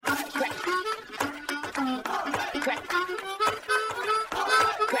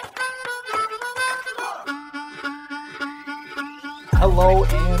Hello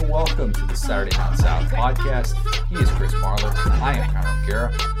and welcome to the Saturday Down South podcast. He is Chris Marler. I am Connor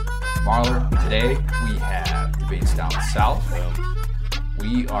O'Gara. Marler, today we have Debates Down South.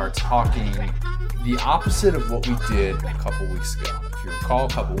 We are talking the opposite of what we did a couple weeks ago. If you recall, a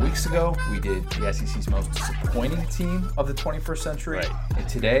couple weeks ago, we did the SEC's most disappointing team of the 21st century. Right. And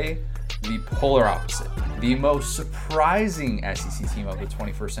today, the polar opposite, the most surprising SEC team of the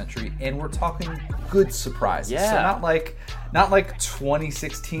 21st century, and we're talking good surprises. Yeah. So not like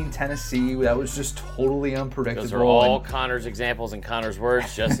 2016 Tennessee, that was just totally unpredictable. Those are all Connor's examples and Connor's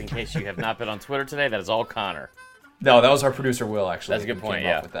words, just in case you have not been on Twitter today. That is all Connor. No, that was our producer, Will, actually. That's a good point,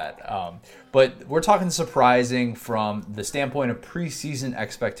 yeah. With that. But we're talking surprising from the standpoint of preseason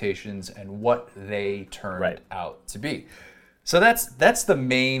expectations and what they turned out to be. So that's the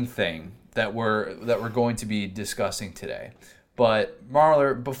main thing that we're going to be discussing today. But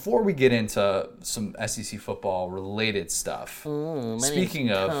Marler, before we get into some SEC football related stuff,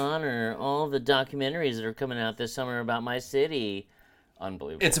 speaking of Connor, all the documentaries that are coming out this summer about my city,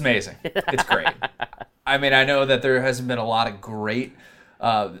 unbelievable. It's amazing. It's great. I mean, I know that there hasn't been a lot of great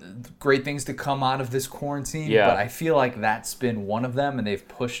things to come out of this quarantine, but I feel like that's been one of them, and they've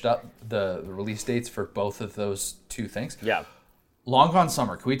pushed up the release dates for both of those two things. Yeah. Long Gone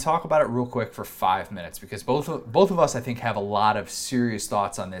Summer. Can we talk about it real quick for 5 minutes? Because both of us, I think, have a lot of serious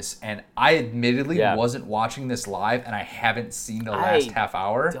thoughts on this, and I admittedly wasn't watching this live, and I haven't seen the last half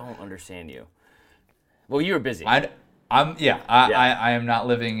hour. I don't understand you. Well, you were busy. I am not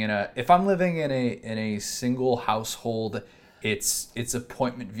living in a. If I'm living in a single household, it's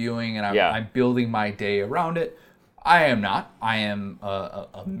appointment viewing, and I'm building my day around it. I am not. I am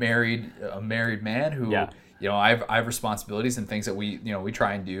a married man who I have responsibilities and things that we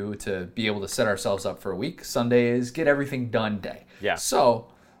try and do to be able to set ourselves up for a week. Sunday is get everything done day. Yeah. So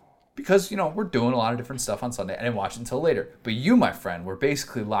because we're doing a lot of different stuff on Sunday, I didn't watch it until later. But you, my friend, were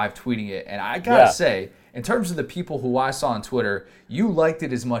basically live tweeting it, and I gotta say, in terms of the people who I saw on Twitter, you liked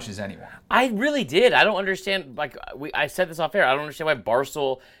it as much as anyone. I really did. I don't understand. I said this off air. I don't understand why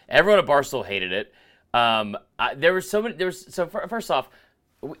everyone at Barstool hated it. First off,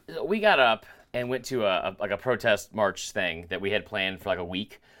 we got up and went to a protest march thing that we had planned for like a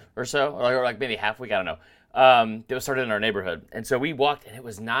week or so, or like maybe half week. I don't know. That was started in our neighborhood, and so we walked, and it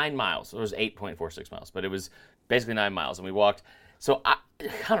was 9 miles. It was 8.46 miles, but it was basically 9 miles, and we walked. So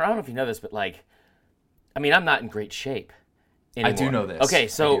Connor, I don't know if you know this, but I'm not in great shape anymore. I do know this. Okay,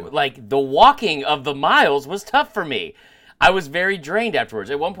 so the walking of the miles was tough for me. I was very drained afterwards.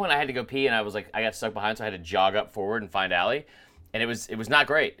 At one point, I had to go pee, and I got stuck behind, so I had to jog up forward and find Allie, and it was not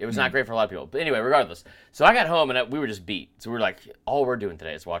great. It was not great for a lot of people. But anyway, regardless, so I got home, and we were just beat. So we were like, all we're doing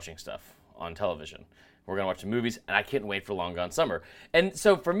today is watching stuff on television. We're gonna watch the movies, and I couldn't wait for Long Gone Summer. And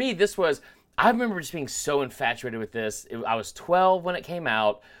so for me, I remember just being so infatuated with this. I was 12 when it came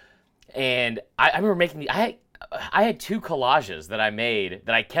out. And I remember I had 2 collages that I made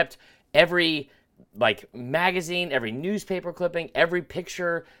that I kept every magazine, every newspaper clipping, every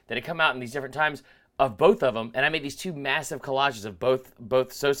picture that had come out in these different times of both of them. And I made these 2 massive collages of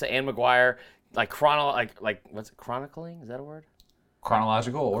both Sosa and McGuire, what's it, chronicling? Is that a word?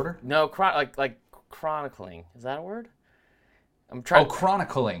 Chronological order? No, chronicling. Is that a word? I'm trying. Oh,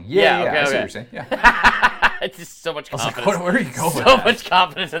 chronicling. Yeah. Okay, I see what you're saying. Yeah. It's just so much confidence. Where are you going with that? So much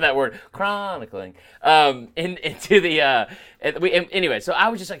confidence in that word, chronicling. Anyway, so I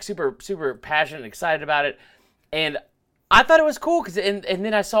was just super, super passionate and excited about it, and I thought it was cool because, and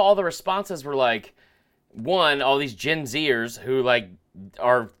then I saw all the responses were all these Gen Zers who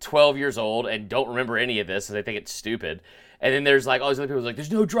are 12 years old and don't remember any of this, so they think it's stupid. And then there's all these other people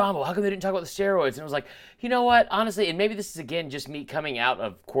there's no drama. How come they didn't talk about the steroids? And it was you know what? Honestly, and maybe this is, again, just me coming out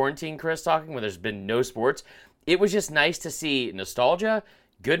of quarantine, Chris, talking where there's been no sports. It was just nice to see nostalgia,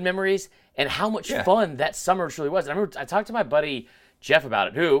 good memories, and how much fun that summer truly was. And I talked to my buddy Jeff about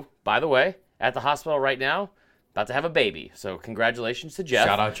it, who, by the way, at the hospital right now, about to have a baby. So congratulations to Jeff.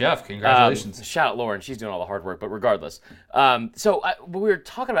 Shout out Jeff. Congratulations. Shout out Lauren. She's doing all the hard work, but regardless. We were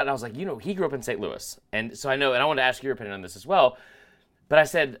talking about it, and I was like, he grew up in St. Louis. And so I know, and I wanted to ask your opinion on this as well. But I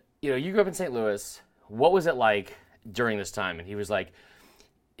said, you grew up in St. Louis. What was it like during this time? And he was like,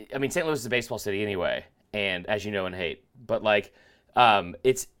 St. Louis is a baseball city anyway, and as you know and hate. But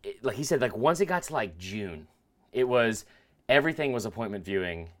he said, once it got to June, it was, everything was appointment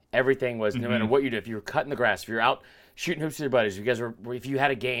viewing. Everything was, no matter what you did, if you were cutting the grass, if you're out shooting hoops with your buddies, if you had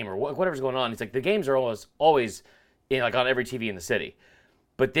a game or whatever's going on, it's the games are always on every TV in the city.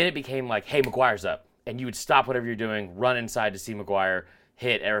 But then it became hey, McGuire's up, and you would stop whatever you're doing, run inside to see McGuire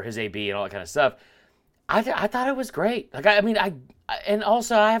hit or his AB and all that kind of stuff. I thought it was great. And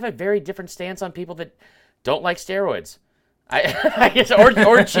also I have a very different stance on people that don't like steroids. I guess,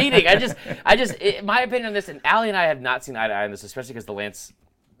 or cheating. My opinion on this, and Allie and I have not seen eye to eye on this, especially because the Lance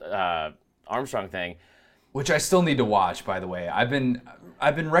Armstrong thing. Which I still need to watch, by the way. I've been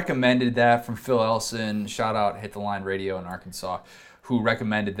recommended that from Phil Elson. Shout out Hit the Line Radio in Arkansas, who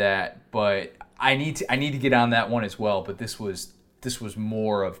recommended that. But I need to get on that one as well. But this was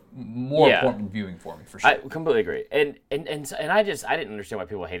more important viewing for me, for sure. I completely agree. And I didn't understand why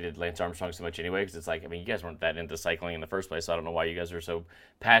people hated Lance Armstrong so much anyway, because it's like, I mean, you guys weren't that into cycling in the first place, so I don't know why you guys are so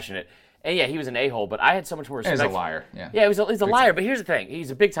passionate. And yeah, he was an a-hole, but I had so much more respect. He's a liar. Yeah, he's a liar. But here's the thing: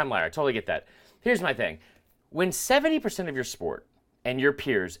 he's a big-time liar. I totally get that. Here's my thing: when 70% of your sport and your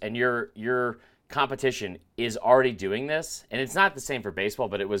peers and your competition is already doing this, and it's not the same for baseball,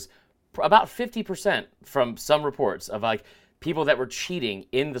 but it was about 50% from some reports of like people that were cheating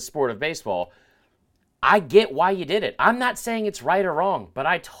in the sport of baseball. I get why you did it. I'm not saying it's right or wrong, but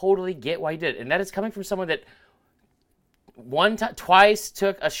I totally get why you did it. And that is coming from someone that twice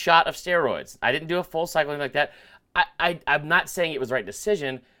took a shot of steroids. I didn't do a full cycling like that. I'm not saying it was the right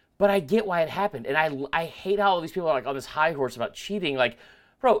decision, but I get why it happened. And I hate how all these people are like on this high horse about cheating. Like,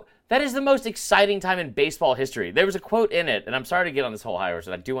 bro, that is the most exciting time in baseball history. There was a quote in it, and I'm sorry to get on this whole high horse,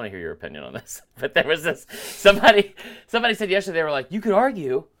 and I do want to hear your opinion on this. But there was this, somebody said yesterday, they were like, you could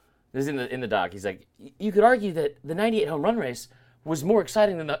argue, this is in the doc, he's like, you could argue that the 98 home run race was more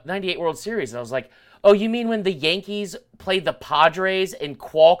exciting than the 98 World Series. And I was like, oh, you mean when the Yankees played the Padres in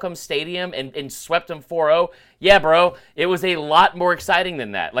Qualcomm Stadium and swept them 4-0? Yeah, bro, it was a lot more exciting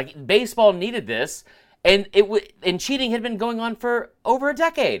than that. Like, baseball needed this, and cheating had been going on for over a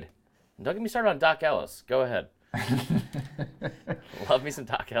decade. Don't get me started on Doc Ellis. Go ahead. Love me some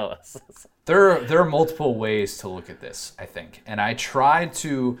Doc Ellis. There are multiple ways to look at this, I think. And I tried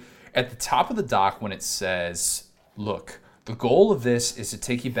to, at the top of the doc when it says, look, the goal of this is to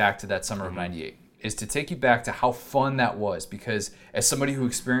take you back to that summer of 98, is to take you back to how fun that was. Because as somebody who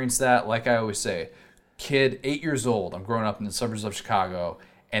experienced that, like I always say, kid, 8 years old, I'm growing up in the suburbs of Chicago,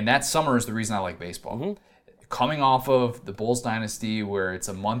 and that summer is the reason I like baseball. Mm-hmm. Coming off of the Bulls dynasty where it's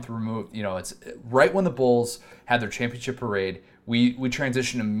a month removed, it's right when the Bulls had their championship parade, we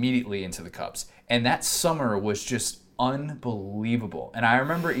transitioned immediately into the Cubs. And that summer was just unbelievable. And I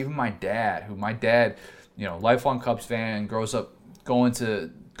remember even my dad, lifelong Cubs fan, grows up going to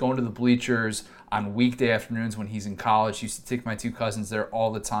the bleachers on weekday afternoons when he's in college. He used to take my two cousins there all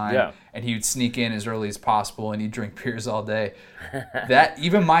the time. Yeah. And he would sneak in as early as possible and he'd drink beers all day. That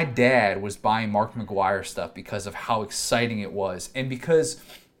even my dad was buying Mark McGwire stuff because of how exciting it was. And because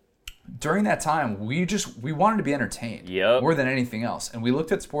during that time we wanted to be entertained more than anything else. And we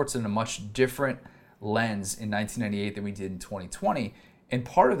looked at sports in a much different lens in 1998 than we did in 2020. And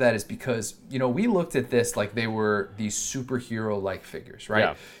part of that is because, we looked at this like they were these superhero-like figures,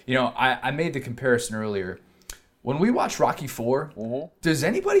 right? Yeah. I made the comparison earlier. When we watch Rocky IV, does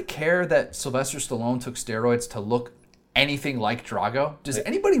anybody care that Sylvester Stallone took steroids to look anything like Drago? Does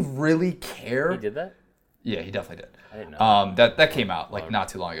anybody really care? He did that? Yeah, he definitely did. I didn't know. That came out not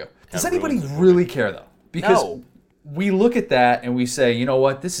too long ago. Does anybody really care, though? Because we look at that and we say, you know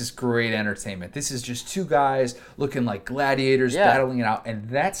what, this is great entertainment. This is just two guys looking like gladiators battling it out. And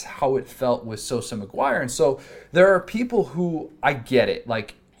that's how it felt with Sosa McGwire. And so there are people who, I get it,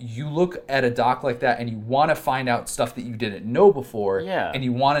 like you look at a doc like that and you want to find out stuff that you didn't know before. Yeah. And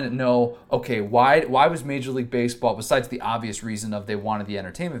you want to know, okay, why was Major League Baseball, besides the obvious reason of they wanted the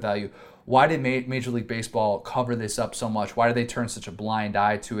entertainment value, why did Major League Baseball cover this up so much? Why did they turn such a blind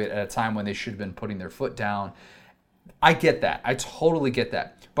eye to it at a time when they should have been putting their foot down? I get that. I totally get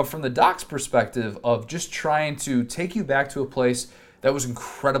that. But from the doc's perspective of just trying to take you back to a place that was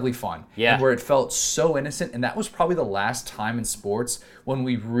incredibly fun and where it felt so innocent, and that was probably the last time in sports when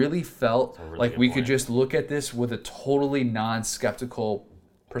we really felt like we could just look at this with a totally non-skeptical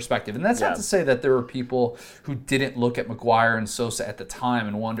perspective. And that's not to say that there were people who didn't look at McGwire and Sosa at the time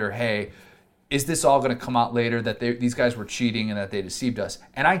and wonder, hey, is this all going to come out later that these guys were cheating and that they deceived us?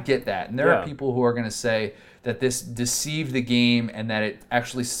 And I get that. And there are people who are going to say that this deceived the game and that it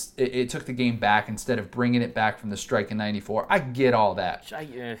actually it took the game back instead of bringing it back from the strike in '94. I get all that.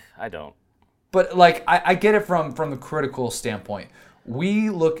 I don't. But like I get it from the critical standpoint. We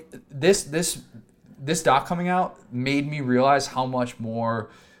look this doc coming out made me realize how much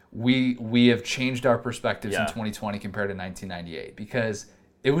more we have changed our perspectives in 2020 compared to 1998 because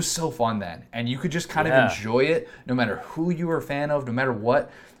it was so fun then, and you could just kind of enjoy it no matter who you were a fan of, no matter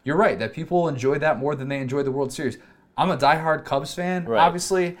what. You're right that people enjoy that more than they enjoy the World Series. I'm a diehard Cubs fan,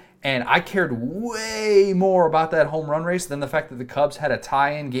 obviously, and I cared way more about that home run race than the fact that the Cubs had a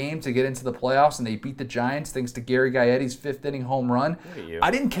tie-in game to get into the playoffs and they beat the Giants thanks to Gary Gaetti's fifth-inning home run.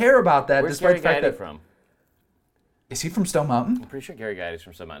 I didn't care about that. Where's Gary Gaetti from? Is he from Stone Mountain? I'm pretty sure Gary Gaedy's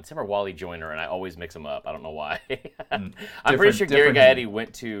from Stone Mountain. Except for Wally Joyner, and I always mix them up. I don't know why. I'm pretty sure Gary Gaedy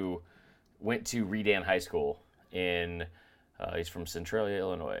went to Redan High School in. He's from Centralia,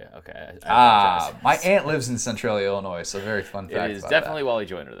 Illinois. Okay. My aunt lives in Centralia, Illinois, so very fun fact. It is definitely Wally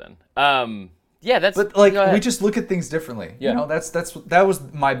Joyner then. Yeah, that's. But we just look at things differently. Yeah. You know, that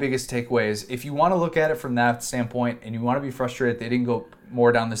was my biggest takeaway. Is if you want to look at it from that standpoint, and you want to be frustrated they didn't go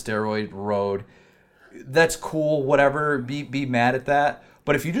more down the steroid road, that's cool. Whatever, be mad at that.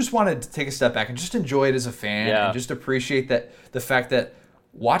 But if you just want to take a step back and just enjoy it as a fan, and just appreciate the fact that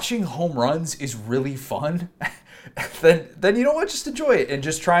watching home runs is really fun. Then you know what? Just enjoy it and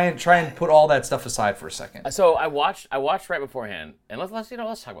just try and put all that stuff aside for a second. So I watched right beforehand, and let's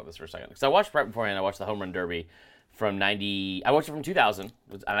talk about this for a second. Because I watched right beforehand. I watched the home run derby from '90. I watched it from 2000,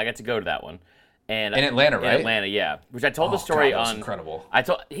 and I got to go to that one. And in Atlanta, right? In Atlanta, yeah. Which I told the story God, that was on. Incredible.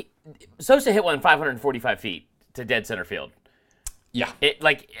 Sosa hit one 545 feet to dead center field. Yeah.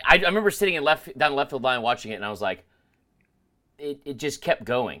 I remember sitting down the left field line watching it, and I was like. It just kept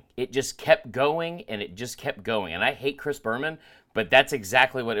going. It just kept going, and it just kept going. And I hate Chris Berman, but that's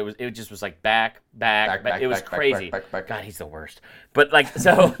exactly what it was. It just was like back. It was crazy. Back. God, he's the worst. But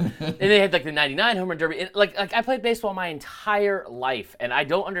so, and they had the '99 home run derby. And like I played baseball my entire life, and I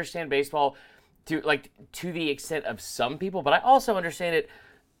don't understand baseball to the extent of some people, but I also understand it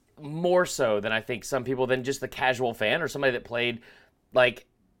more so than I think some people than just the casual fan or somebody that played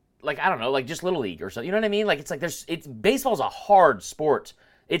I don't know, just Little League or something. You know what I mean? Baseball's a hard sport.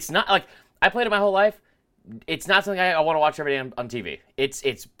 It's not I played it my whole life. It's not something I want to watch every day on TV.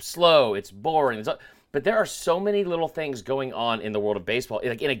 It's slow. It's boring. But there are so many little things going on in the world of baseball,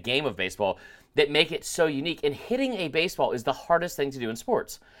 in a game of baseball, that make it so unique. And hitting a baseball is the hardest thing to do in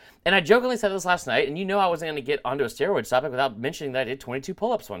sports. And I jokingly said this last night, and I wasn't going to get onto a steroids topic without mentioning that I did 22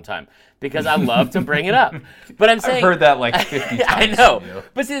 pull-ups one time, because I love to bring it up. But I'm saying... I've heard that 50 times. I know.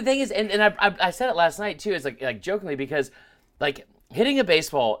 But see, the thing is, and I said it last night too, is jokingly, because hitting a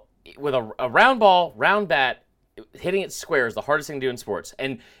baseball with a round ball, round bat, hitting it square is the hardest thing to do in sports.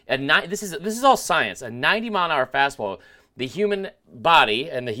 And this is all science. A 90-mile-an-hour fastball, the human body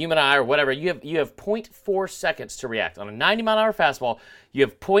and the human eye or whatever, you have 0.4 seconds to react. On a 90-mile-an-hour fastball, you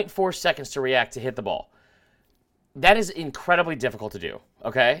have 0.4 seconds to react to hit the ball. That is incredibly difficult to do,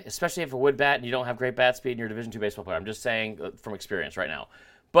 okay? Especially if a wood bat and you don't have great bat speed and you're a Division II baseball player. I'm just saying from experience right now.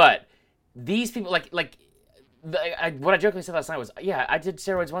 But these people, what I jokingly said last night was, I did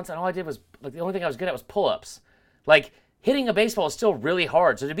steroids once, and all I did was, the only thing I was good at was pull-ups. Hitting a baseball is still really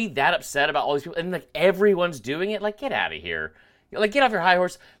hard. So to be that upset about all these people, and everyone's doing it, get out of here. Get off your high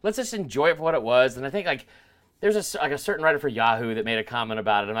horse. Let's just enjoy it for what it was. And I think, there's a certain writer for Yahoo that made a comment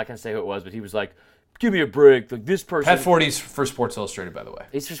about it. I'm not going to say who it was, but he was like, give me a break. This person... Pat Forty's for Sports Illustrated, by the way.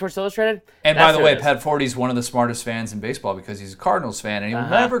 He's for Sports Illustrated? And by the way, Pat Forty's one of the smartest fans in baseball because he's a Cardinals fan, and he will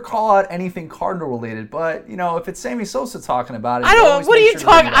never call out anything Cardinal-related. But, if it's Sammy Sosa talking about it... I don't know. What are you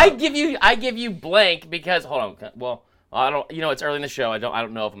talking... I give you blank because... Hold on. Well... I don't. It's early in the show. I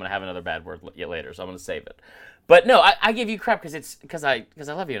don't know if I'm gonna have another bad word yet later, so I'm gonna save it. But no, I give you crap because I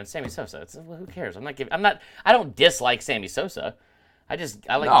love you and it's Sammy Sosa. Who cares? I don't dislike Sammy Sosa. I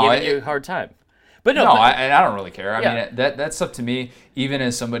like giving you a hard time. But I don't really care. I mean, that's up to me. Even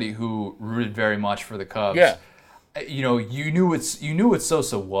as somebody who rooted very much for the Cubs. Yeah. You knew what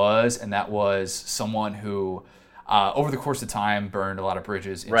Sosa was, and that was someone who. Over the course of time, burned a lot of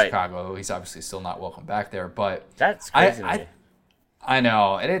bridges in Chicago. He's obviously still not welcome back there, but that's crazy. I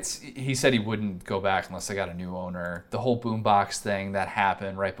know, and he said he wouldn't go back unless they got a new owner. The whole boombox thing that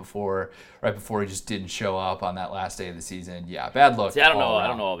happened right before he just didn't show up on that last day of the season. Yeah, bad luck. See, I don't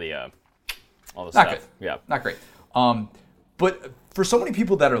know all the not stuff. Good. Yeah, not great. But for so many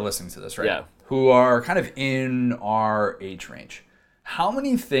people that are listening to this right now, who are kind of in our age range, how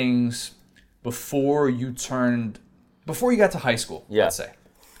many things before you got to high school, let's say,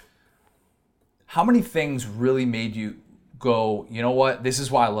 how many things really made you go, you know what, this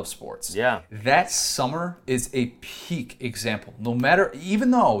is why I love sports? Yeah. That summer is a peak example. No matter, even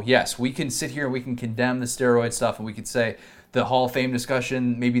though, yes, we can sit here and we can condemn the steroid stuff and we could say the Hall of Fame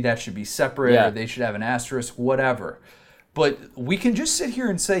discussion, maybe that should be separate or they should have an asterisk, whatever. But we can just sit here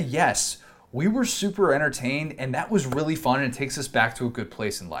and say, yes, we were super entertained and that was really fun and it takes us back to a good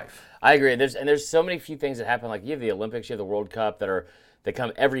place in life. I agree. There's so many few things that happen. Like you have the Olympics, you have the World Cup that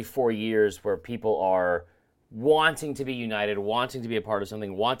come every 4 years where people are wanting to be united, wanting to be a part of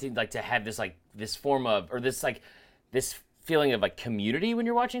something, wanting to have this form of or this feeling of community when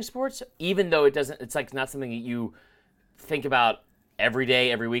you're watching sports, even though it's not something that you think about every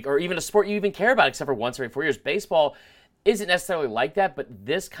day, every week, or even a sport you even care about except for once every 4 years. Baseball isn't necessarily like that, but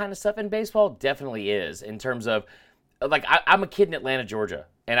this kind of stuff in baseball definitely is in terms of like I'm a kid in Atlanta, Georgia,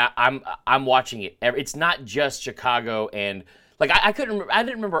 and I'm watching it. It's not just Chicago and like I didn't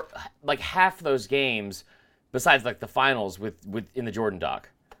remember like half those games besides like the finals with in the Jordan doc.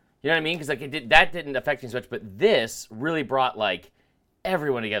 You know what I mean? Because like that didn't affect me so much, but this really brought like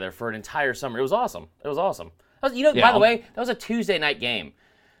everyone together for an entire summer. It was awesome. It was awesome. By the way, that was a Tuesday night game.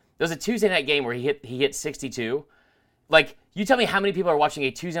 There was a Tuesday night game where he hit 62. Like, you tell me how many people are watching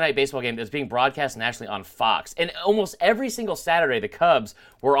a Tuesday night baseball game that's being broadcast nationally on Fox. And almost every single Saturday, the Cubs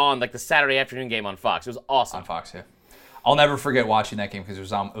were on, like, the Saturday afternoon game on Fox. It was awesome. On Fox, yeah. I'll never forget watching that game because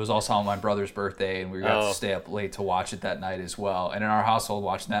it was also on my brother's birthday, and we got to stay up late to watch it that night as well. And in our household,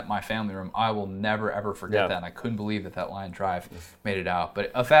 watching that in my family room, I will never, ever forget that. And I couldn't believe that line drive made it out.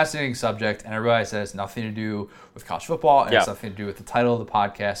 But a fascinating subject, and I realize that has nothing to do with college football, and it's nothing to do with the title of the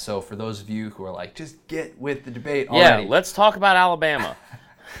podcast. So for those of you who are like, just get with the debate already. Yeah, let's talk about Alabama.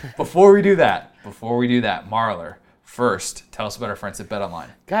 Before we do that, Marler, first, tell us about our friends at BetOnline.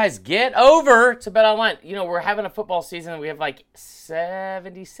 Guys, get over to BetOnline. You know, we're having a football season. We have like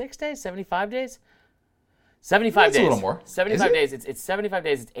 76 days, 75 days? 75 days. A little more. 75 days. It's 75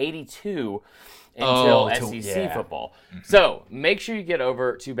 days. It's 82 until SEC football. Mm-hmm. So make sure you get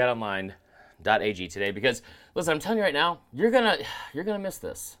over to betonline.ag today because, listen, I'm telling you right now, you're gonna miss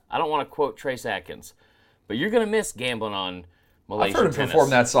this. I don't want to quote Trace Atkins, but you're going to miss gambling on Malaysian I've heard him perform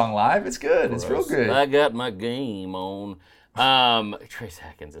that song live. It's good. Gross. It's real good. I got my game on. Trace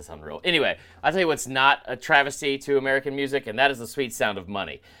Atkins is unreal. Anyway, I'll tell you what's not a travesty to American music, and that is the sweet sound of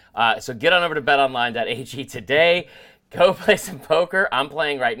money. So get on over to betonline.ag today. Go play some poker. I'm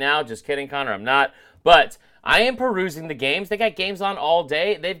playing right now. Just kidding, Connor. I'm not. But I am perusing the games. They got games on all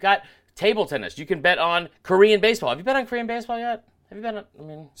day. They've got table tennis. You can bet on Korean baseball. Have you bet on Korean baseball yet? Have you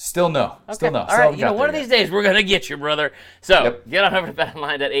been? Still no. Okay. Still no. All right. One of these days we're gonna get you, brother. So get on over to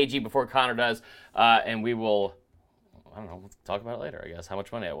betonline.ag before Connor does, and we will. I don't know. We'll talk about it later. I guess how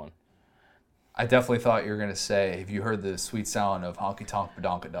much money I won. I definitely thought you were gonna say, "Have you heard the sweet sound of honky tonk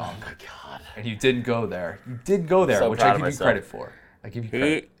badonka donk?" Oh my God! And you didn't go there. You did go there, which I give you credit for. I give you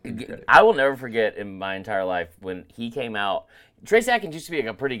credit. I will never forget in my entire life when he came out. Trace Atkins used to be like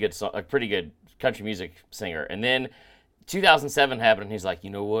a pretty good country music singer, and then 2007 happened, and he's like, you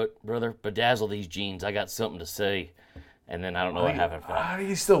know what, brother? Bedazzle these jeans. I got something to say. And then I don't know what happened.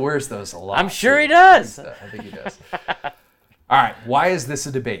 He still wears those a lot. I'm sure he does. I think he does. All right. Why is this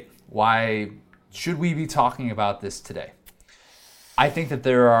a debate? Why should we be talking about this today? I think that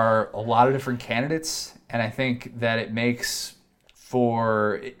there are a lot of different candidates, and I think that it makes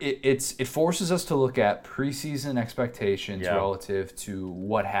for it forces us to look at preseason expectations relative to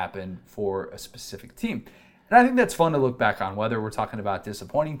what happened for a specific team. And I think that's fun to look back on, whether we're talking about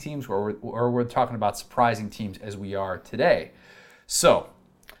disappointing teams or we're talking about surprising teams as we are today. So,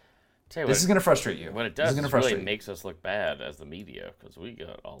 this is going to frustrate you. What it does is really makes us look bad as the media because we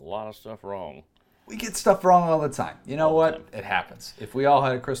got a lot of stuff wrong. We get stuff wrong all the time. You know what? It happens. If we all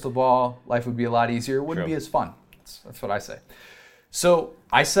had a crystal ball, life would be a lot easier. It wouldn't be as fun. That's what I say. So,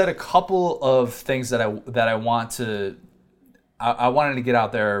 I said a couple of things that I want to... I wanted to get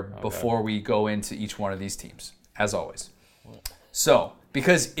out there before we go into each one of these teams, as always. So,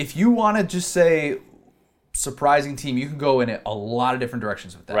 because if you want to just say surprising team, you can go in a lot of different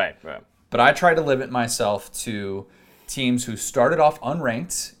directions with that. Right. But I tried to limit myself to teams who started off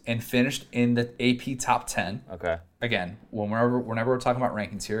unranked and finished in the AP top 10. Okay. Again, whenever we're talking about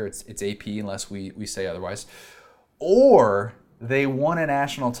rankings here, it's AP unless we say otherwise. Or they won a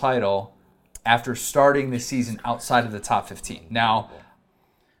national title after starting the season outside of the top 15. Now,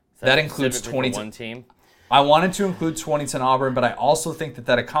 that includes 21 team. I wanted to include 2010 Auburn, but I also think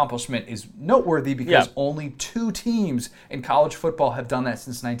that accomplishment is noteworthy because only 2 teams in college football have done that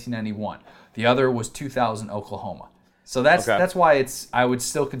since 1991. The other was 2000 Oklahoma. So that's why I would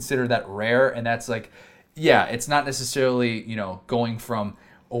still consider that rare, and that's like, it's not necessarily, going from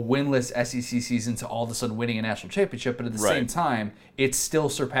a winless SEC season to all of a sudden winning a national championship, but at the same time, it's still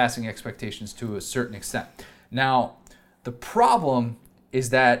surpassing expectations to a certain extent. Now, the problem is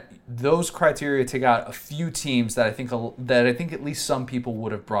that those criteria take out a few teams that I think at least some people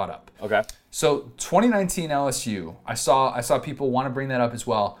would have brought up. Okay. So 2019 LSU, I saw people want to bring that up as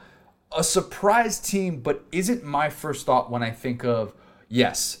well. A surprise team, but isn't my first thought when I think of,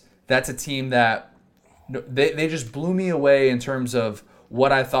 yes, that's a team that they just blew me away in terms of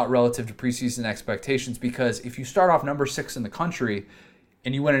what I thought relative to preseason expectations, because if you start off number 6 in the country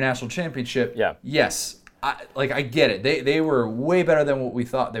and you win a national championship, yes, I get it. They were way better than what we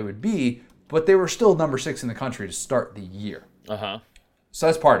thought they would be, but they were still number 6 in the country to start the year. So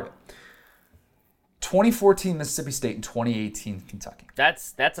that's part of it. 2014 Mississippi State and 2018 Kentucky.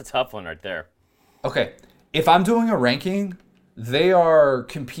 That's a tough one right there. Okay. if I'm doing a ranking, they are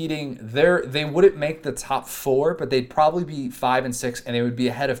competing. They wouldn't make the top 4, but they'd probably be 5 and 6, and they would be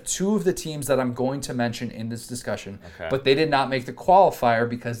ahead of 2 of the teams that I'm going to mention in this discussion. Okay. But they did not make the qualifier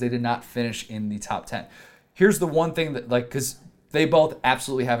because they did not finish in the top 10. Here's the one thing that, because they both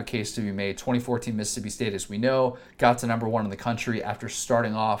absolutely have a case to be made. 2014 Mississippi State, as we know, got to number 1 in the country after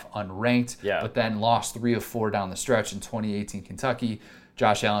starting off unranked, but then lost 3 of 4 down the stretch in 2018 Kentucky.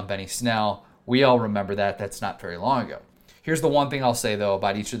 Josh Allen, Benny Snell. We all remember that. That's not very long ago. Here's the one thing I'll say, though,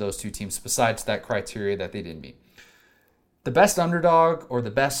 about each of those 2 teams, besides that criteria that they didn't meet. The best underdog or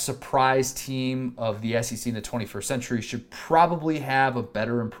the best surprise team of the SEC in the 21st century should probably have a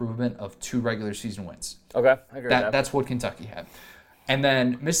better improvement of 2 regular season wins. Okay, I agree with that. That's what Kentucky had. And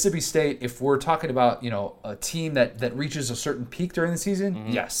then Mississippi State, if we're talking about a team that reaches a certain peak during the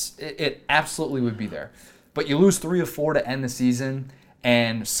season, yes, it absolutely would be there. But you lose 3 of 4 to end the season,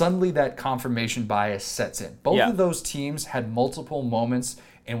 and suddenly that confirmation bias sets in. Both of those teams had multiple moments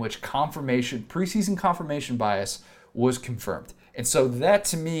in which preseason confirmation bias was confirmed. And so that,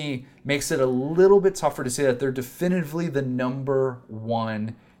 to me, makes it a little bit tougher to say that they're definitively the number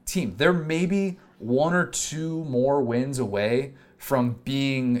 1 team. They're maybe 1 or 2 more wins away from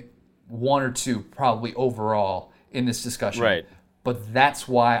being 1 or 2 probably overall in this discussion. Right. But that's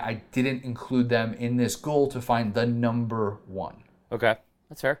why I didn't include them in this goal to find the number 1. Okay,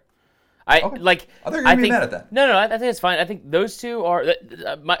 that's fair. I thought you were gonna be mad at that. No, I think it's fine. I think those 2 are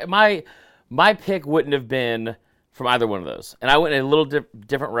my pick wouldn't have been from either one of those, and I went a little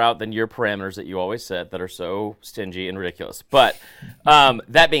different route than your parameters that you always set that are so stingy and ridiculous. But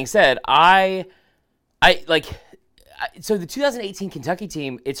that being said, so the 2018 Kentucky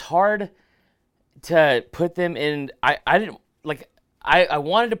team, it's hard to put them in. I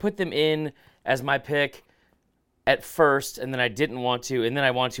wanted to put them in as my pick at first, and then I didn't want to, and then I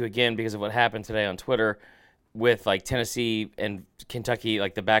want to again because of what happened today on Twitter with Tennessee and Kentucky,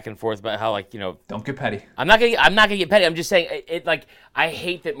 the back and forth about how don't get petty. I'm not gonna get petty. I'm just saying I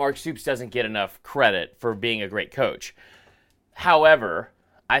hate that Mark Stoops doesn't get enough credit for being a great coach. However,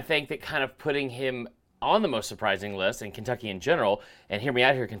 I think that kind of putting him on the most surprising list, and Kentucky in general, and hear me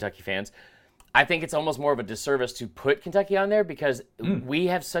out here, Kentucky fans, I think it's almost more of a disservice to put Kentucky on there because we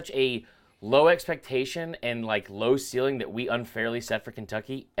have such a low expectation and low ceiling that we unfairly set for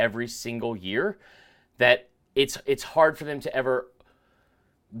Kentucky every single year that it's hard for them to ever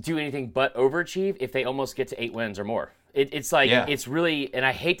do anything but overachieve if they almost get to 8 wins or more. It's really, and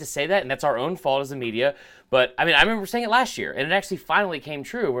I hate to say that, and that's our own fault as the media, but I remember saying it last year, and it actually finally came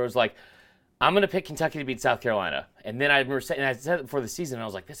true where it was I'm going to pick Kentucky to beat South Carolina. And then I remember saying, and I said it before the season, and I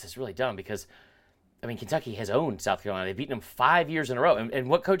was like, this is really dumb because, Kentucky has owned South Carolina. They've beaten them 5 years in a row. And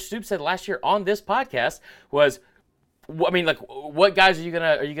what Coach Stoops said last year on this podcast was, what guys are you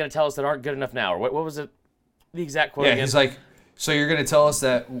gonna tell us that aren't good enough now? Or what was it, the exact quote again? He's like, so you're going to tell us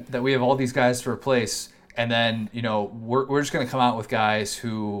that we have all these guys to replace, and then, we're just going to come out with guys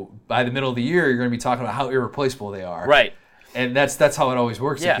who, by the middle of the year, you're going to be talking about how irreplaceable they are. Right. And that's how it always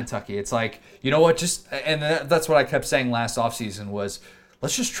works in Kentucky. It's you know what, that's what I kept saying last offseason was,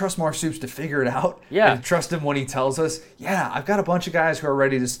 let's just trust Mark Stoops to figure it out. Yeah. And trust him when he tells us, I've got a bunch of guys who are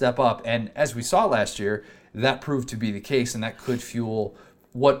ready to step up. And as we saw last year, that proved to be the case, and that could fuel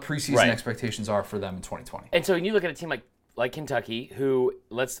what preseason expectations are for them in 2020. And so when you look at a team like Kentucky, who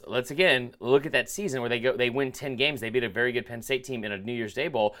let's again look at that season where they win 10 games, they beat a very good Penn State team in a New Year's Day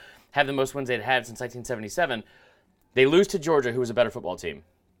Bowl, have the most wins they'd had since 1977. They lose to Georgia, who was a better football team.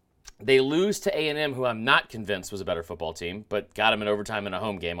 They lose to A&M, who I'm not convinced was a better football team, but got them in overtime in a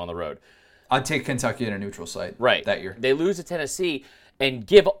home game on the road. I'd take Kentucky in a neutral site that year. They lose to Tennessee, and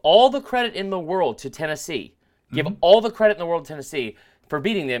give all the credit in the world to Tennessee. Give all the credit in the world to Tennessee for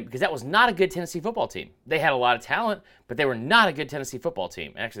beating them, because that was not a good Tennessee football team. They had a lot of talent, but they were not a good Tennessee football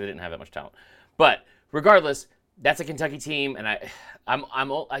team. Actually, they didn't have that much talent. But regardless, that's a Kentucky team, and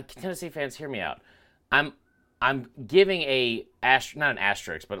Tennessee fans, hear me out. I'm giving not an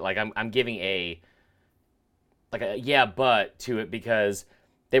asterisk, but I'm giving a but to it because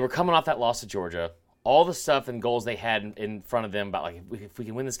they were coming off that loss to Georgia. All the stuff and goals they had in front of them about if we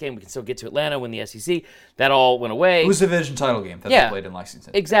can win this game, we can still get to Atlanta, win the SEC. That all went away. Lose the division title game that they played in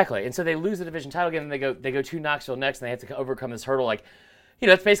Lexington. Exactly. And so they lose the division title game, and they go to Knoxville next, and they have to overcome this hurdle.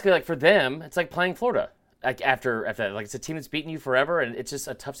 It's basically for them, it's like playing Florida. After that, it's a team that's beaten you forever, and it's just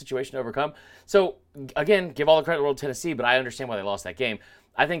a tough situation to overcome. So again, give all the credit in the world to Tennessee, but I understand why they lost that game.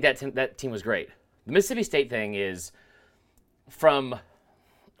 I think that team was great. The Mississippi State thing is from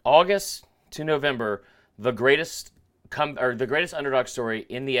August to November the greatest underdog story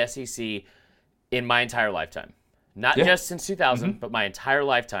in the SEC in my entire lifetime. Not just since 2000, but my entire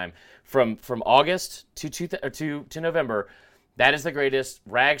lifetime, from August to November. That is the greatest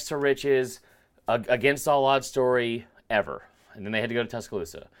rags to riches, against all odds story ever. And then they had to go to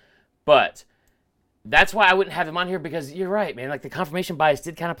Tuscaloosa. But that's why I wouldn't have them on here, because you're right, man. Like, the confirmation bias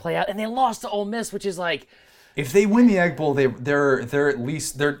did kind of play out, and they lost to Ole Miss, which is like, if they win the Egg Bowl, they're at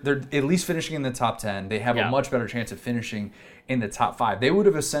least finishing in the top 10. They have a much better chance of finishing in the top 5. They would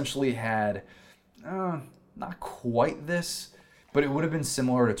have essentially had not quite this, but it would have been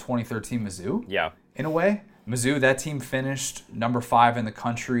similar to 2013 Mizzou. Yeah. In a way. Mizzou, that team finished number 5 in the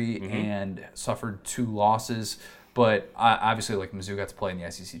country and suffered 2 losses. But obviously, like, Mizzou got to play in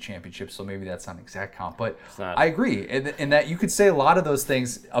the SEC championship, so maybe that's not an exact comp. But I agree in that you could say a lot of those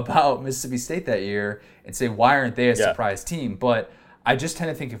things about Mississippi State that year and say, why aren't they a surprise team? But I just tend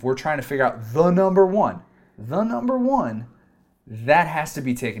to think if we're trying to figure out the number one, that has to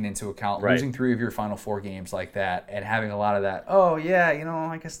be taken into account. Right. Losing 3 of your final 4 games like that and having a lot of that,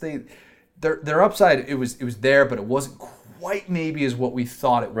 I guess their upside, it was there, but it wasn't quite maybe as what we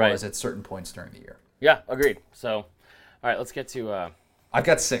thought it was at certain points during the year. Yeah, agreed. So, all right, let's get to... I've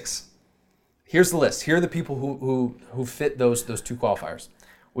got 6. Here's the list. Here are the people who fit those 2 qualifiers.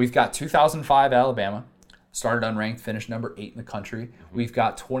 We've got 2005 Alabama, started unranked, finished number 8 in the country. We've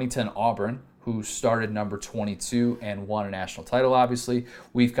got 2010 Auburn, who started number 22 and won a national title, obviously.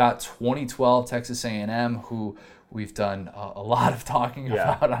 We've got 2012 Texas A&M, who we've done a lot of talking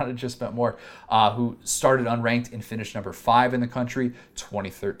about on It Just Meant More, who started unranked and finished number 5 in the country.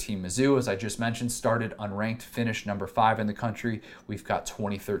 2013 Mizzou, as I just mentioned, started unranked, finished number 5 in the country. We've got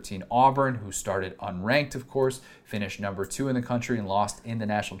 2013 Auburn, who started unranked, of course, finished number 2 in the country and lost in the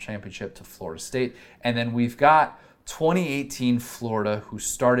national championship to Florida State. And then we've got 2018 Florida, who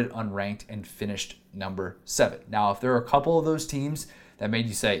started unranked and finished number 7. Now, if there are a couple of those teams that made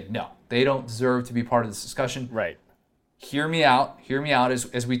you say, no, they don't deserve to be part of this discussion. Right. Hear me out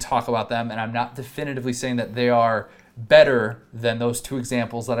as we talk about them, and I'm not definitively saying that they are better than those 2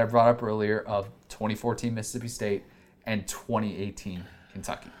 examples that I brought up earlier of 2014 Mississippi State and 2018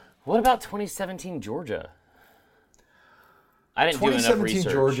 Kentucky. What about 2017 Georgia? I didn't do enough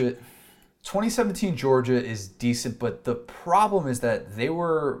research. 2017 Georgia is decent, but the problem is that they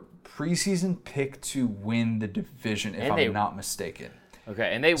were preseason picked to win the division, if I'm not mistaken.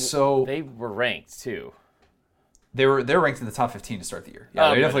 Okay, and they were ranked too. They're ranked in the top 15 to start the year.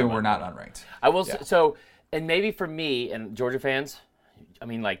 Yeah, they definitely were not unranked. I will so, and maybe for me and Georgia fans, I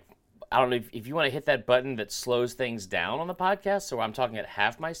mean, like, I don't know if you want to hit that button that slows things down on the podcast, so I'm talking at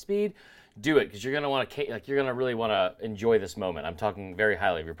half my speed. Do it, because you're gonna really want to enjoy this moment. I'm talking very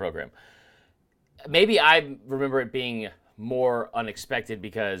highly of your program. Maybe I remember it being more unexpected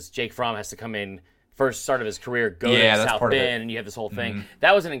because Jake Fromm has to come in first start of his career, go to South Bend, and you have this whole thing. Mm-hmm.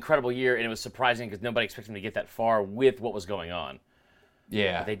 That was an incredible year, and it was surprising because nobody expected him to get that far with what was going on.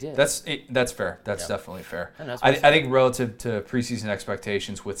 Yeah, but they did. That's fair. That's definitely fair. I think relative to preseason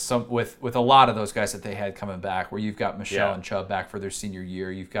expectations, with a lot of those guys that they had coming back, where you've got Michelle and Chubb back for their senior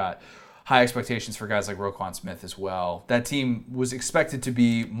year, you've got high expectations for guys like Roquan Smith as well. That team was expected to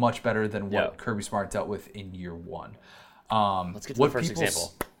be much better than what Kirby Smart dealt with in year 1. Let's get to the first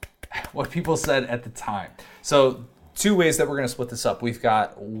example. What people said at the time. So 2 ways that we're going to split this up. We've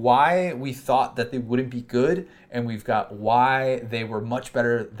got why we thought that they wouldn't be good, and we've got why they were much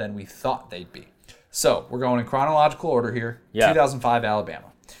better than we thought they'd be. So we're going in chronological order here. 2005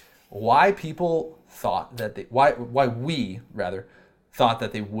 Alabama. Why people thought that why we thought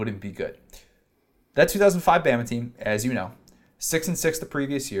that they wouldn't be good. That 2005 Bama team, as you know, 6-6 the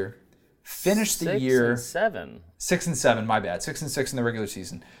previous year, finished the year 6-7. My bad. 6-6 in the regular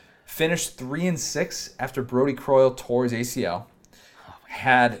season. Finished 3-6 after Brody Croyle tore his ACL.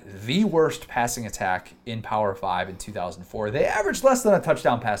 Had the worst passing attack in Power 5 in 2004. They averaged less than a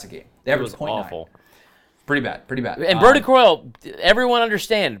touchdown pass a game. They averaged 0.9. Awful. Pretty bad. And Brody Croyle, everyone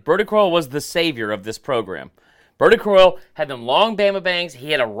understand, Brody Croyle was the savior of this program. Brody Croyle had them long Bama bangs.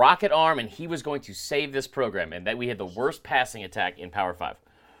 He had a rocket arm, and he was going to save this program. And that we had the worst passing attack in Power 5.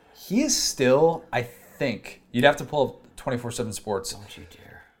 He is still, I think, you'd have to pull up 24/7 Sports. Don't you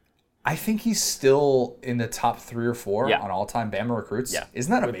dare. I think he's still in the top 3 or 4 on all-time Bama recruits. Yeah.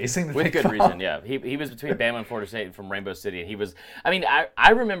 Isn't that amazing? With good reason, yeah. He was between Bama and Florida State from Rainbow City, and he was. I mean, I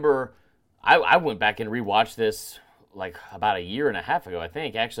remember. I went back and rewatched this like about a year and a half ago, I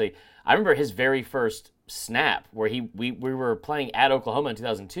think. Actually, I remember his very first snap where we were playing at Oklahoma in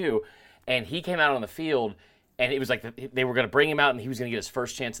 2002, and he came out on the field, and it was like they were going to bring him out, and he was going to get his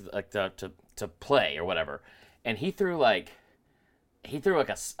first chance to play or whatever, and he threw a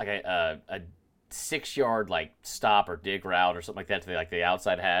 6-yard like stop or dig route or something like that to the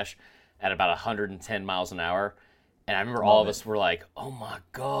outside hash at about 110 miles an hour, And I remember all of us were like, oh my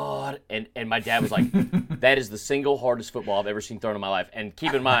God. And my dad was like, that is the single hardest football I've ever seen thrown in my life. And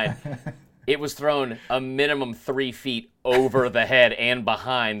keep in mind, it was thrown a minimum 3 feet over the head and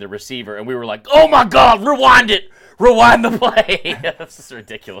behind the receiver. And we were like, oh my God, rewind it. Rewind the play. This is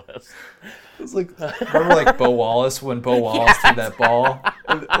ridiculous. It's like, remember like Bo Wallace when Bo Wallace threw that ball?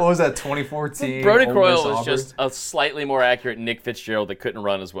 What was that, 2014? Brody Croyle was just a slightly more accurate Nick Fitzgerald that couldn't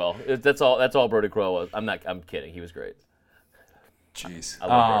run as well. That's all Brody Croyle was. I'm kidding. He was great. Jeez. I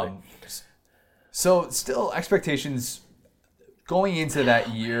love Brody. So still expectations going into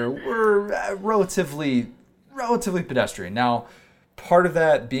that year were relatively pedestrian. Now, part of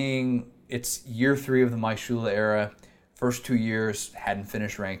that being it's year 3 of the Mike Shula era. First 2 years hadn't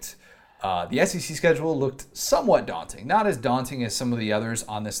finished ranked. The SEC schedule looked somewhat daunting. Not as daunting as some of the others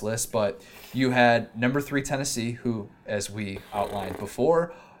on this list, but you had number 3 Tennessee, who, as we outlined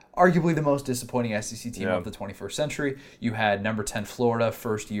before, arguably the most disappointing SEC team of the 21st century. You had number 10 Florida,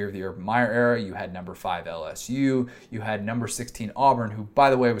 first year of the Urban Meyer era. You had number 5 LSU. You had number 16 Auburn, who, by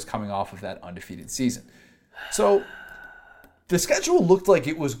the way, was coming off of that undefeated season. So the schedule looked like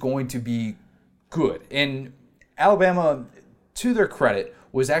it was going to be good. And Alabama, to their credit,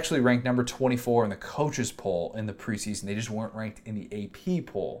 was actually ranked number 24 in the coaches poll in the preseason. They just weren't ranked in the AP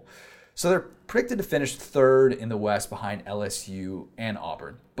poll. So they're predicted to finish 3rd in the West behind LSU and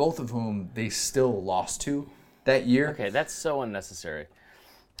Auburn, both of whom they still lost to that year. Okay, that's so unnecessary.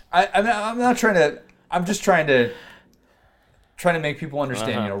 I'm not trying to. I'm just trying to make people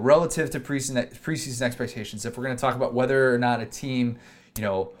understand. Relative to preseason expectations, if we're going to talk about whether or not a team,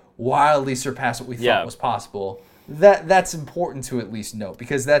 wildly surpassed what we thought was possible, that's important to at least note,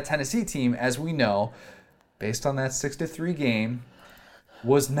 because that Tennessee team, as we know, based on that 6-3 game,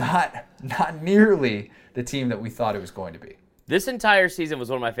 was not nearly the team that we thought it was going to be. This entire season was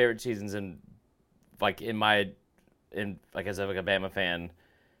one of my favorite seasons as a Bama fan,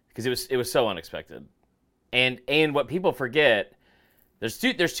 because it was so unexpected. And what people forget, there's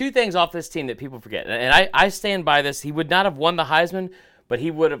two things off this team that people forget. And I stand by this. He would not have won the Heisman, but he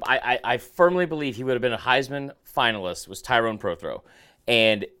would have. I firmly believe he would have been a Heisman finalist. Was Tyrone Prothro,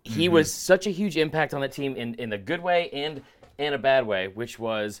 and he was such a huge impact on that team in a good way and in a bad way, which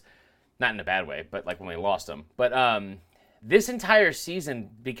was not in a bad way, but like when we lost him. But this entire season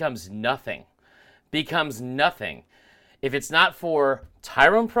becomes nothing. If it's not for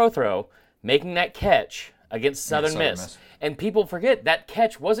Tyrone Prothro making that catch against Southern Miss. And people forget that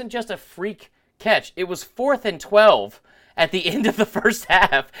catch wasn't just a freak catch. It was 4th and 12 at the end of the first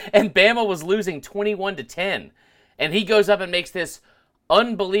half, and Bama was losing 21-10. And he goes up and makes this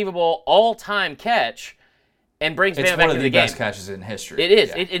unbelievable all-time catch and brings Bama back into the game. It's one of the best catches in history. It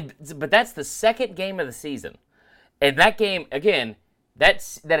is. Yeah. But that's the second game of the season. And that game, again, that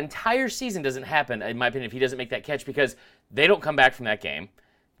entire season doesn't happen, in my opinion, if he doesn't make that catch, because they don't come back from that game.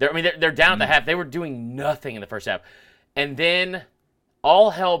 They're down at the half. They were doing nothing in the first half. And then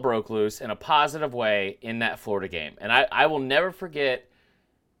all hell broke loose in a positive way in that Florida game. And I will never forget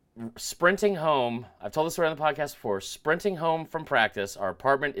sprinting home. I've told this story on the podcast before. Sprinting home from practice. Our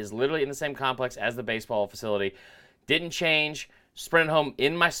apartment is literally in the same complex as the baseball facility. Didn't change. Sprinting home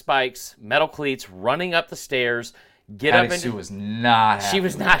in my spikes, metal cleats, running up the stairs. Sue was not happy. She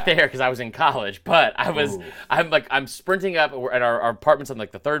was not there because I was in college, but I was. Ooh. I'm sprinting up at our apartments on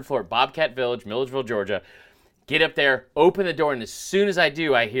like the 3rd floor, Bobcat Village, Milledgeville, Georgia. Get up there, open the door, and as soon as I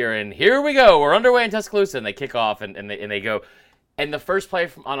do, I hear, and here we go, we're underway in Tuscaloosa, and they kick off, and they go. And the first play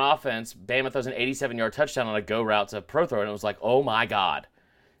on offense, Bama throws an 87-yard touchdown on a go route to Prothro, and it was like, oh my God.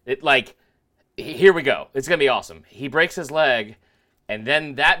 Here we go. It's going to be awesome. He breaks his leg, and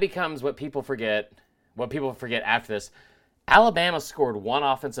then that becomes what people forget. What people forget after this, Alabama scored 1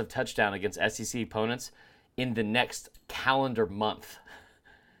 offensive touchdown against SEC opponents in the next calendar month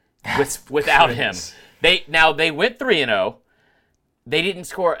without him. They went 3-0. They didn't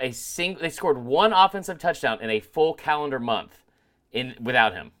score they scored 1 offensive touchdown in a full calendar month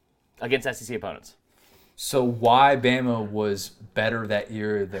without him against SEC opponents. So why Bama was better that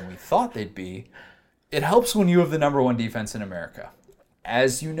year than we thought they'd be, it helps when you have the number 1 defense in America.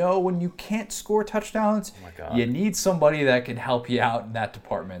 As you know, when you can't score touchdowns, you need somebody that can help you out in that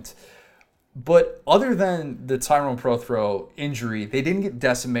department. But other than the Tyrone Prothro injury, they didn't get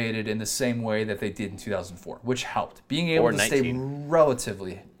decimated in the same way that they did in 2004, which helped. Being able to stay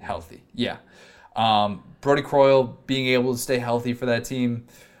relatively healthy. Yeah. Brody Croyle being able to stay healthy for that team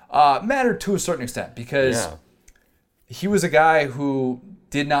mattered to a certain extent, because he was a guy who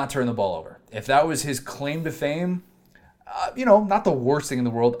did not turn the ball over. If that was his claim to fame, not the worst thing in the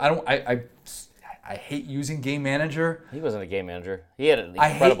world. I hate using game manager. He wasn't a game manager. He had an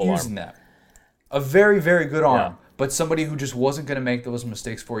incredible arm. I hate using that. A very, very good arm. but somebody who just wasn't going to make those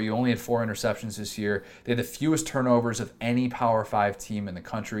mistakes for you. Only had 4 interceptions this year. They had the fewest turnovers of any Power 5 team in the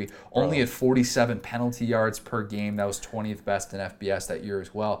country. Only had 47 penalty yards per game. That was 20th best in FBS that year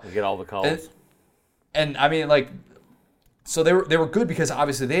as well. You get all the calls. And I mean, like, so they were good because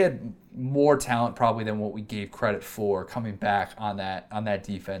obviously they had more talent probably than what we gave credit for coming back on that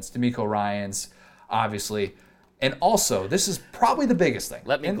defense. D'Amico Ryans, obviously. And also, this is probably the biggest thing.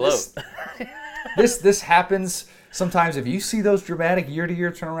 Let me gloat. This happens sometimes if you see those dramatic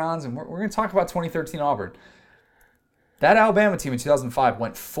year-to-year turnarounds, and we're going to talk about 2013 Auburn. That Alabama team in 2005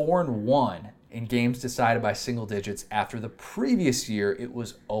 went 4-1 in games decided by single digits. After the previous year, it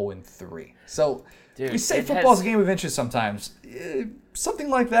was 0-3. So we say football's a game of inches sometimes. Something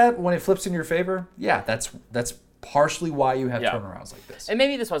like that, when it flips in your favor, yeah, that's partially why you have turnarounds like this. And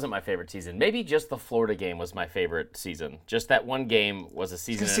maybe this wasn't my favorite season. Maybe just the Florida game was my favorite season. Just that one game was a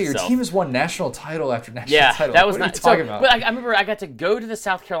season in itself. Your team has won national title after national title. That was what are you talking about? But I remember I got to go to the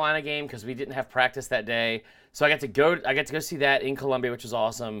South Carolina game because we didn't have practice that day. So I got to go see that in Columbia, which was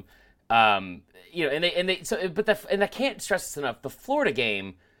awesome. And I can't stress this enough. The Florida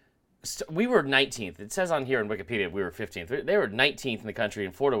game, we were 19th. It says on here in Wikipedia we were 15th. They were 19th in the country,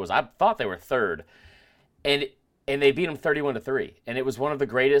 and Florida was. I thought they were third, and they beat them 31-3. And it was one of the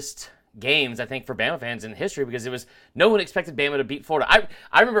greatest games I think for Bama fans in history because it was no one expected Bama to beat Florida.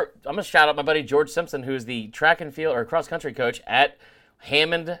 I remember. I'm gonna shout out my buddy George Simpson, who's the track and field or cross country coach at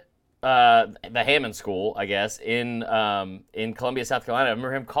Hammond. The Hammond School, I guess, in Columbia, South Carolina. I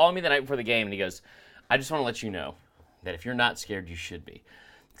remember him calling me the night before the game, and he goes, I just want to let you know that if you're not scared, you should be.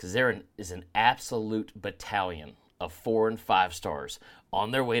 Because there is an absolute battalion of 4 and 5 stars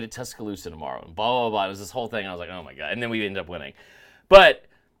on their way to Tuscaloosa tomorrow. And blah, blah, blah. It was this whole thing. I was like, oh, my God. And then we ended up winning. But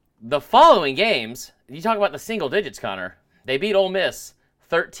the following games, you talk about the single digits, Connor. They beat Ole Miss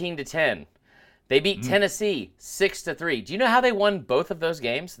 13-10. They beat Tennessee 6-3. Do you know how they won both of those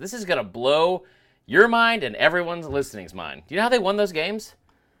games? This is going to blow your mind and everyone's listening's mind. Do you know how they won those games?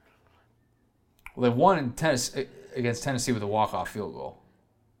 Well, they won against Tennessee with a walk-off field goal.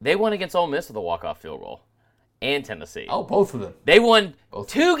 They won against Ole Miss with a walk-off field goal. And Tennessee. Oh, both of them. They won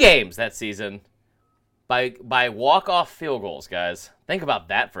 2 games that season by walk-off field goals, guys. Think about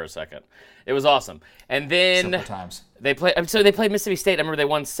that for a second. It was awesome. And then Simple times. They played Mississippi State. I remember they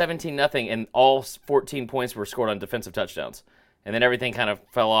won 17-0, and all 14 points were scored on defensive touchdowns. And then everything kind of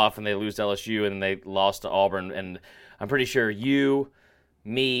fell off, and they lose to LSU, and then they lost to Auburn. And I'm pretty sure you,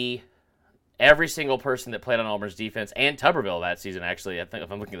 me, every single person that played on Auburn's defense, and Tuberville that season, actually, I think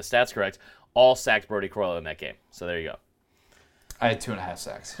if I'm looking at the stats correct, all sacked Brody Croyle in that game. So there you go. I had 2.5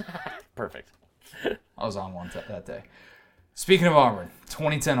 sacks. Perfect. I was on one that day. Speaking of Auburn,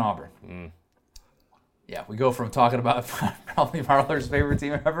 2010 Auburn. Yeah, we go from talking about probably Marler's favorite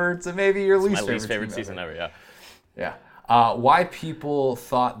team ever to maybe your least favorite season ever. Yeah. Yeah. Why people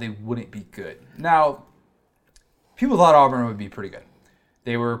thought they wouldn't be good. Now, people thought Auburn would be pretty good.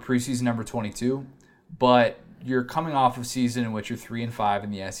 They were preseason number 22, but you're coming off of a season in which you're 3-5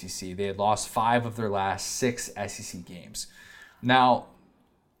 in the SEC. They had lost 5 of their last 6 SEC games. Now,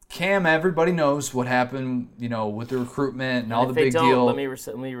 Cam, everybody knows what happened, with the recruitment and all the big deal. Let me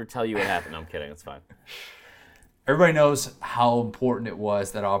tell you what happened. No, I'm kidding. It's fine. Everybody knows how important it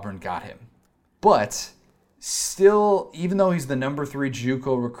was that Auburn got him. But still, even though he's the number 3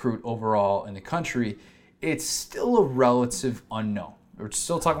 JUCO recruit overall in the country, it's still a relative unknown. We're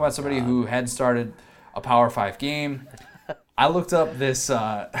still talking about somebody who hadn't started a Power 5 game. I looked up this...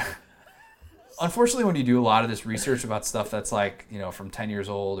 Unfortunately, when you do a lot of this research about stuff that's like, from 10 years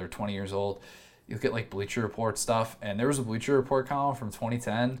old or 20 years old, you'll get like Bleacher Report stuff. And there was a Bleacher Report column from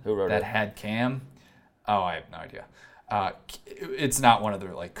 2010 that had Cam. Oh, I have no idea. It's not one of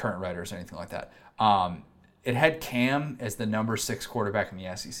their like current writers or anything like that. It had Cam as the number 6 quarterback in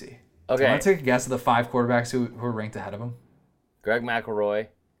the SEC. Okay. Do you want to take a guess of the 5 quarterbacks who are ranked ahead of him? Greg McElroy.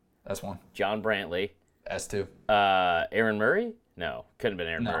 That's one. John Brantley. That's 2. Aaron Murray? No, couldn't have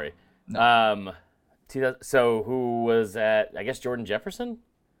been Aaron Murray. No. So who was at? I guess Jordan Jefferson.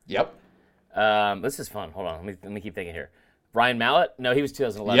 Yep. This is fun. Hold on. Let me keep thinking here. Ryan Mallett? No, he was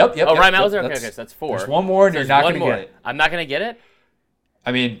 2011. Yep. Ryan Mallett was there. Okay, so that's 4. There's one more, and you're not going to get it. I'm not going to get it.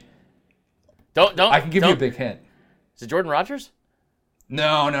 I mean, don't. I can give you a big hint. Is it Jordan Rodgers?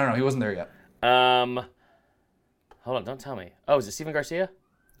 No. He wasn't there yet. Hold on. Don't tell me. Oh, is it Steven Garcia?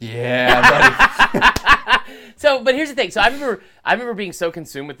 Yeah, buddy. But here's the thing. So I remember being so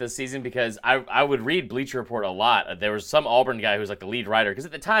consumed with this season because I would read Bleacher Report a lot. There was some Auburn guy who was like the lead writer because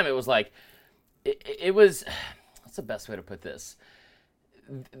at the time it was like, it was, what's the best way to put this?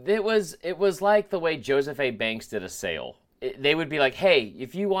 It was like the way Joseph A. Banks did a sale. They would be like, hey,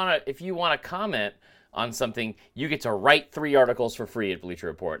 if you want to comment on something, you get to write 3 articles for free at Bleacher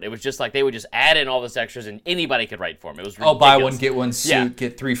Report. It was just like they would just add in all this extras and anybody could write for them. It was ridiculous. Buy one, get one suit,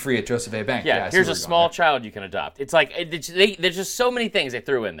 get 3 free at Joseph A. Bank. Yeah, here's a small child you can adopt. It's like, there's just so many things they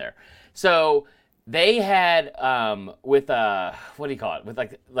threw in there. So they had, what do you call it? With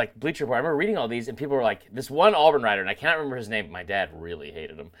like Bleacher Report, I remember reading all these and people were like, this one Auburn writer, and I cannot remember his name, but my dad really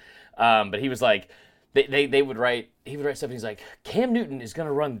hated him. But he was like, he would write stuff and he's like, Cam Newton is going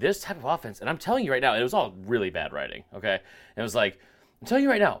to run this type of offense. And I'm telling you right now, it was all really bad writing, okay? And it was like, I'm telling you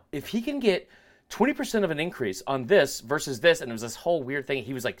right now, if he can get 20% of an increase on this versus this, and it was this whole weird thing.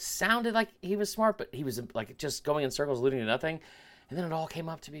 He was like, sounded like he was smart, but he was like just going in circles, leading to nothing. And then it all came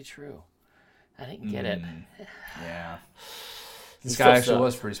up to be true. I didn't get it. Yeah. This guy actually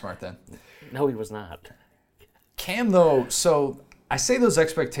was pretty smart then. No, he was not. Cam, though, so I say those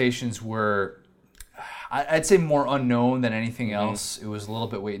expectations were, I'd say, more unknown than anything else. It was a little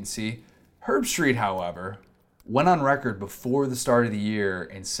bit wait and see. Herb Street, however, went on record before the start of the year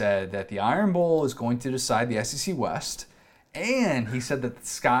and said that the Iron Bowl is going to decide the SEC West, and he said that the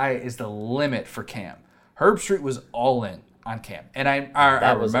sky is the limit for Cam. Herb Street was all in on Cam. And I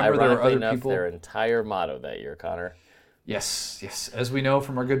remember there were other people. Their entire motto that year, Connor. Yes, as we know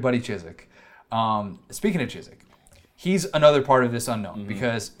from our good buddy Chiswick. Speaking of Chiswick, he's another part of this unknown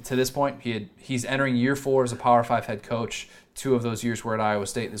because to this point he's entering year 4 as a Power 5 head coach. 2 of those years were at Iowa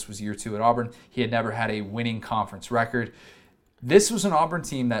State. This was year 2 at Auburn. He had never had a winning conference record. This was an Auburn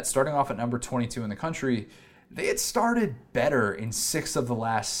team that, starting off at number 22 in the country, they had started better in 6 of the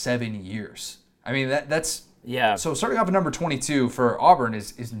last 7 years. I mean, that's... Yeah. So starting off at number 22 for Auburn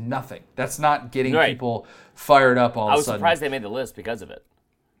is nothing. That's not getting people fired up all of a sudden. I was surprised they made the list because of it.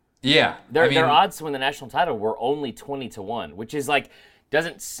 Yeah. Their odds to win the national title were only 20-1, which is like,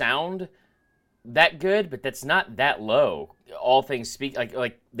 doesn't sound that good, but that's not that low. All things speak,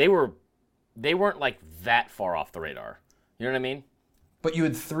 like they weren't like that far off the radar. You know what I mean? But you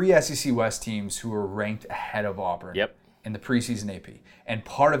had 3 SEC West teams who were ranked ahead of Auburn in the preseason AP. And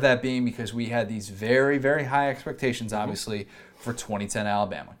part of that being because we had these very, very high expectations, obviously, for 2010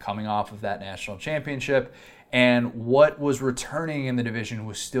 Alabama, coming off of that national championship. And what was returning in the division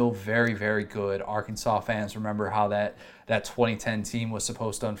was still very, very good. Arkansas fans remember how that 2010 team was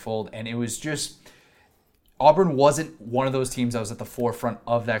supposed to unfold. And it was just, Auburn wasn't one of those teams that was at the forefront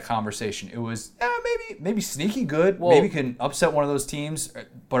of that conversation. It was maybe sneaky good. Well, maybe can upset one of those teams.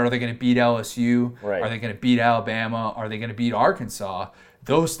 But are they going to beat LSU? Right. Are they going to beat Alabama? Are they going to beat Arkansas?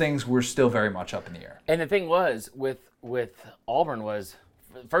 Those things were still very much up in the air. And the thing was, with Auburn was,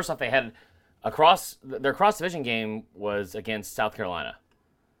 first off, they had... their cross-division game was against South Carolina,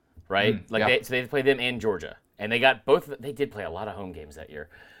 right? So they played them and Georgia, and they got both. They did play a lot of home games that year,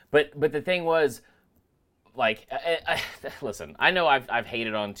 but the thing was, like, listen, I know I've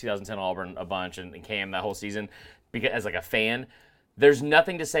hated on 2010 Auburn a bunch and Cam that whole season because as like a fan, there's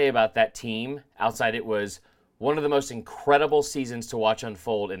nothing to say about that team outside it was one of the most incredible seasons to watch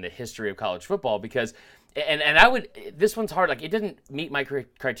unfold in the history of college football because. And I would, this one's hard. Like, it didn't meet my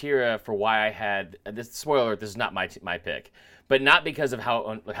criteria for why I had this. Spoiler alert, this is not my pick, but not because of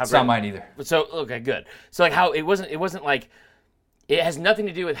how it's not mine either. So okay, good. So like how it wasn't like it has nothing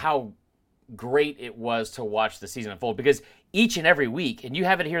to do with how great it was to watch the season unfold because each and every week, and you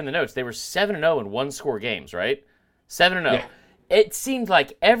have it here in the notes, they were 7-0 in 1-score games, right? 7-0. Yeah. It seemed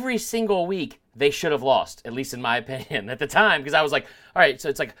like every single week they should have lost, at least in my opinion at the time, because I was like, all right, so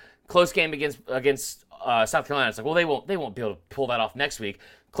it's like close game against South Carolina. It's like, well, they won't be able to pull that off next week.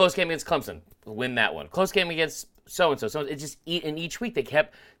 Close game against Clemson, win that one. Close game against so-and-so. So it just, in each week they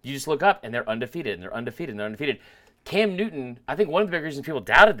kept, you just look up and they're undefeated and they're undefeated and they're undefeated. Cam Newton, I think one of the big reasons people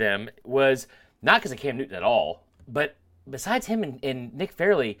doubted them was not because of Cam Newton at all, but besides him and Nick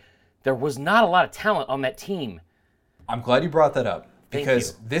Fairley, there was not a lot of talent on that team. I'm glad you brought that up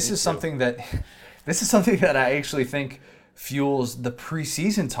because this is something that I actually think fuels the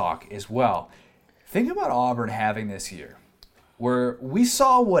preseason talk as well. Think about Auburn having this year, where we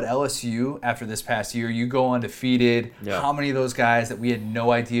saw what LSU, after this past year, you go undefeated, how many of those guys that we had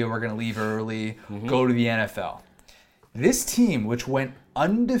no idea were going to leave early go to the NFL. This team, which went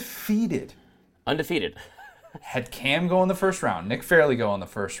undefeated, had Cam go in the first round, Nick Fairley go in the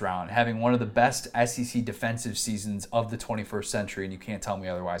first round, having one of the best SEC defensive seasons of the 21st century, and you can't tell me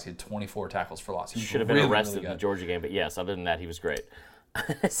otherwise. He had 24 tackles for loss. He should have been arrested in the Georgia game, but yes, other than that, he was great.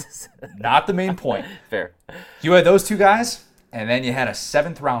 Not the main point. Fair. You had those 2 guys, and then you had a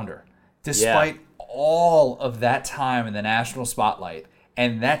 7th rounder, despite all of that time in the national spotlight,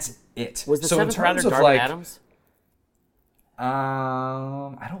 and that's it. Was the 7th rounder Darvin Adams?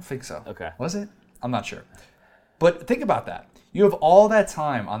 I don't think so. Okay. Was it? I'm not sure. But think about that. You have all that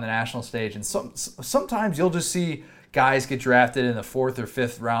time on the national stage, and sometimes you'll just see guys get drafted in the 4th or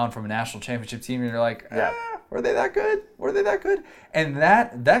 5th round from a national championship team, and you're like, were they that good? Were they that good? And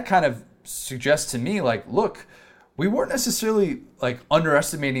that kind of suggests to me, like, look, we weren't necessarily like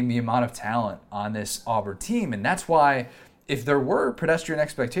underestimating the amount of talent on this Auburn team, and that's why if there were pedestrian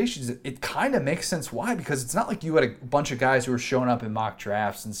expectations, it kind of makes sense why, because it's not like you had a bunch of guys who were showing up in mock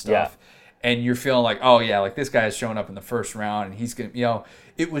drafts and stuff. Yeah. And you're feeling like, oh, yeah, like this guy is showing up in the first round and he's going to,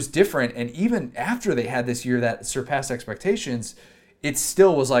 it was different. And even after they had this year that surpassed expectations, it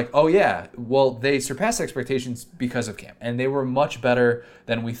still was like, oh, yeah, well, they surpassed expectations because of Cam. And they were much better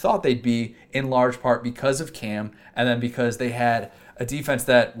than we thought they'd be, in large part because of Cam, and then because they had a defense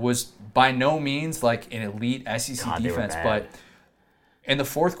that was by no means like an elite SEC defense, but in the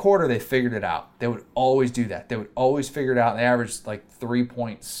fourth quarter, they figured it out. They would always do that. They would always figure it out. They averaged like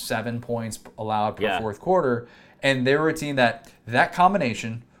 3.7 points allowed per fourth quarter. And they were a team that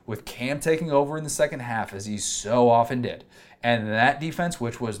combination with Cam taking over in the second half, as he so often did, and that defense,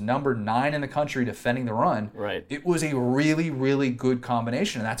 which was number 9 in the country defending the run, it was a really, really good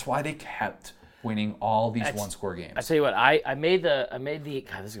combination. And that's why they kept winning all these one-score games. I tell you what, I made the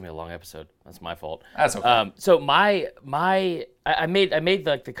God, this is gonna be a long episode. That's my fault. That's okay. So I made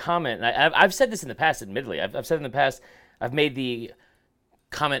the comment. And I've said this in the past. Admittedly, I've said in the past. I've made the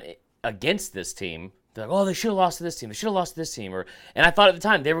comment against this team. They're like, oh, they should have lost to this team. They should have lost to this team. And I thought at the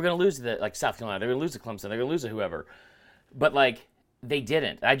time they were going to lose to South Carolina. They were going to lose to Clemson. They're going to lose to whoever. But like they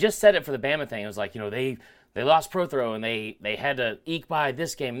didn't. I just said it for the Bama thing. It was like, they lost Prothro and they had to eke by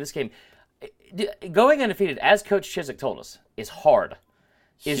this game and this game. Going undefeated, as Coach Chiswick told us, is hard.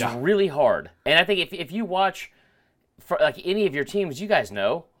 Is really hard. And I think if you watch for like any of your teams, you guys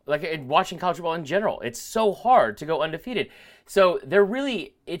know, like watching college football in general, it's so hard to go undefeated. So they're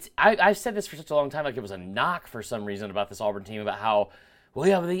really, I've said this for such a long time, like it was a knock for some reason about this Auburn team, about how, well,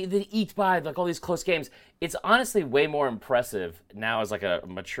 yeah, they eked by like all these close games. It's honestly way more impressive now as like a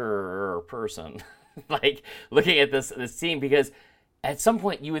mature person, like looking at this team, because at some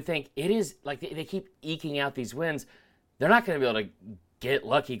point you would think it is like they keep eking out these wins. They're not going to be able to get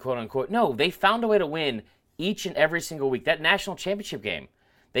lucky, quote unquote. No, they found a way to win each and every single week. That national championship game,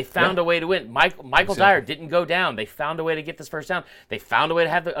 they found a way to win. Michael Dyer didn't go down. They found a way to get this first down. They found a way to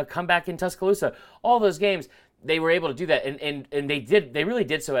have a comeback in Tuscaloosa. All those games, they were able to do that, and they really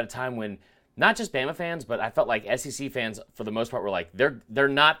did so at a time when not just Bama fans, but I felt like SEC fans for the most part were like, they're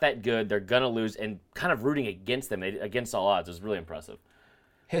not that good. They're gonna lose, and kind of rooting against them against all odds. It was really impressive.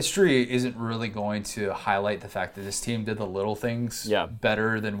 History isn't really going to highlight the fact that this team did the little things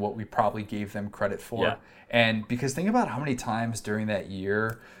better than what we probably gave them credit for. Yeah. And because think about how many times during that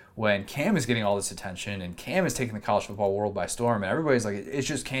year when Cam is getting all this attention and Cam is taking the college football world by storm, and everybody's like, it's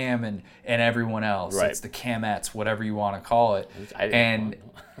just Cam and everyone else. Right. It's the Camettes, whatever you want to call it. And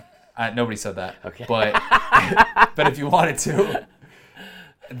nobody said that. Okay. But but if you wanted to,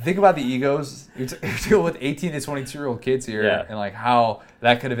 think about the egos. You're dealing with 18 to 22-year-old kids here, and like how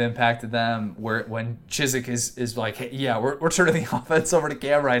that could have impacted them. When Chiswick is like, hey, yeah, we're turning the offense over to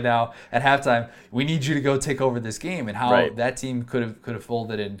Cam right now at halftime. We need you to go take over this game, and how that team could have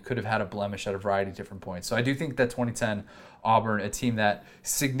folded and could have had a blemish at a variety of different points. So I do think that 2010 Auburn, a team that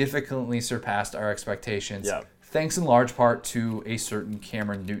significantly surpassed our expectations. Yeah. Thanks in large part to a certain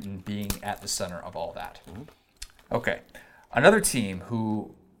Cameron Newton being at the center of all that. Mm-hmm. Okay, another team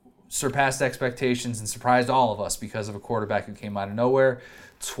who surpassed expectations and surprised all of us because of a quarterback who came out of nowhere,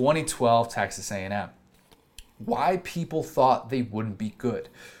 2012 Texas A&M. Why people thought they wouldn't be good.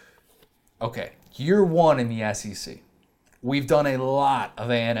 Okay, year one in the SEC. We've done a lot of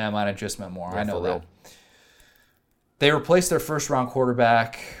A&M on It Just Meant More. I know that. They replaced their first-round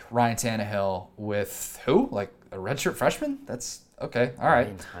quarterback, Ryan Tannehill, with who? Like a redshirt freshman? That's okay. All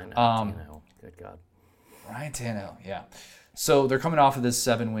right. Ryan Tannehill. Good God. Ryan Tannehill, yeah. So they're coming off of this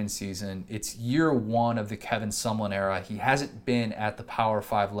 7-win season. It's year one of the Kevin Sumlin era. He hasn't been at the Power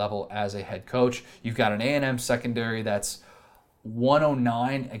 5 level as a head coach. You've got an A&M secondary that's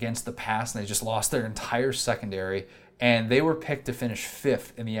 109 against the pass, and they just lost their entire secondary. And they were picked to finish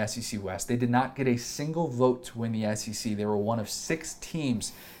 5th in the SEC West. They did not get a single vote to win the SEC. They were one of 6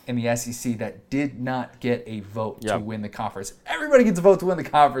 teams in the SEC that did not get a vote to win the conference. Everybody gets a vote to win the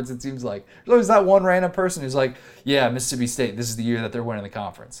conference, it seems like. There's always that one random person who's like, yeah, Mississippi State, this is the year that they're winning the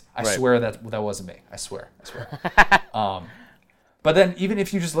conference. I swear that wasn't me. I swear. But then even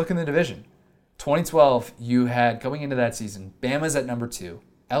if you just look in the division, 2012, you had, going into that season, Bama's at number 2.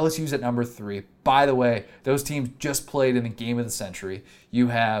 LSU's at number 3. By the way, those teams just played in the game of the century. You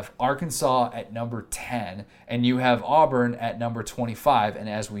have Arkansas at number 10, and you have Auburn at number 25. And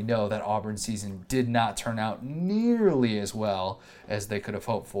as we know, that Auburn season did not turn out nearly as well as they could have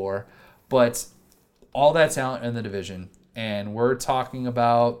hoped for. But all that talent in the division, and we're talking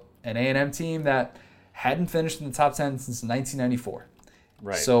about an A&M team that hadn't finished in the top 10 since 1994.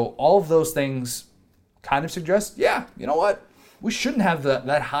 Right. So all of those things kind of suggest, yeah, you know what? We shouldn't have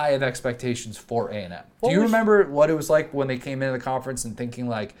that high of expectations for A&M. Do you remember what it was like when they came into the conference and thinking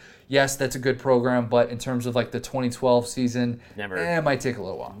like, yes, that's a good program, but in terms of like the 2012 season, it might take a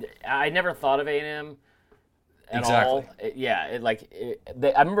little while. I never thought of A&M at all. I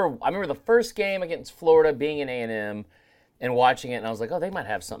remember the first game against Florida being in A&M and watching it, and I was like, oh, they might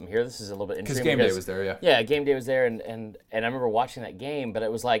have something here. This is a little bit interesting. Because game day was there, yeah. Yeah, game day was there, and I remember watching that game, but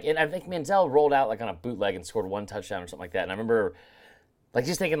it was like, and I think Manziel rolled out like on a bootleg and scored 1 touchdown or something like that, and I remember like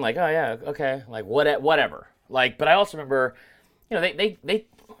just thinking like, oh yeah, okay, like whatever. Like, but I also remember, they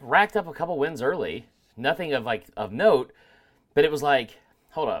racked up a couple wins early, nothing of note, but it was like,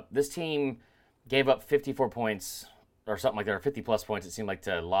 hold up, this team gave up 54 points or something like that, or 50 plus points, it seemed like,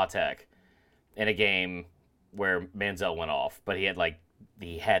 to La Tech in a game where Manziel went off, but he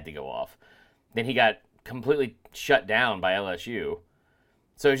had to go off. Then he got completely shut down by LSU.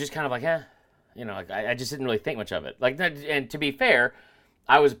 So it was just kind of like, I just didn't really think much of it. Like, and to be fair,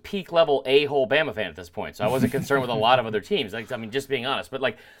 I was peak level a-hole Bama fan at this point, so I wasn't concerned with a lot of other teams. Like, I mean, just being honest. But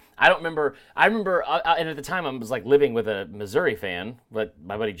like, I remember, and at the time I was like living with a Missouri fan, but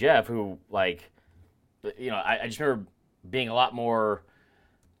my buddy Jeff, who like, I just remember being a lot more,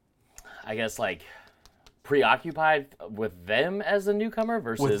 I guess, like, preoccupied with them as a newcomer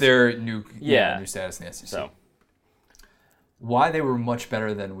versus with their new status in the SEC. So, why they were much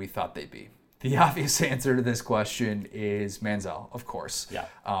better than we thought they'd be. The obvious answer to this question is Manziel, of course. Yeah.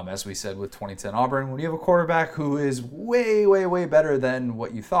 As we said with 2010 Auburn, when you have a quarterback who is way, way, way better than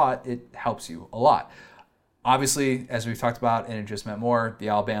what you thought, it helps you a lot. Obviously, as we've talked about, and it just meant more, the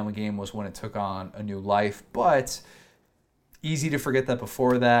Alabama game was when it took on a new life, but easy to forget that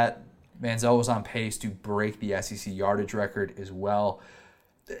before that, Manziel was on pace to break the SEC yardage record as well.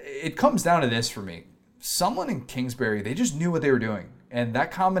 It comes down to this for me. Someone in Kingsbury, they just knew what they were doing. And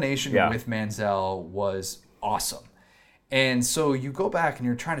that combination with Manziel was awesome. And so you go back and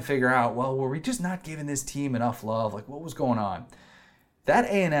you're trying to figure out, well, were we just not giving this team enough love? Like, what was going on? That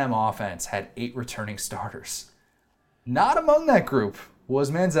A&M offense had 8 returning starters. Not among that group was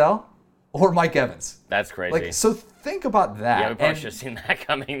Manziel or Mike Evans. That's crazy. Like, so think about that. Yeah, we probably should have seen that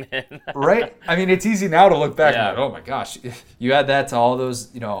coming then. Right? I mean, it's easy now to look back and like, oh my gosh. You add that to all those,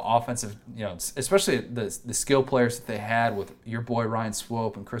 offensive, especially the skill players that they had with your boy Ryan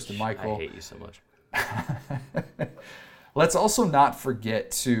Swope and Kristen Michael. I hate you so much. Let's also not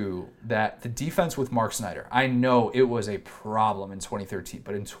forget, too, that the defense with Mark Snyder, I know it was a problem in 2013,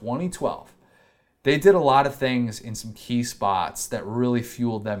 but in 2012, they did a lot of things in some key spots that really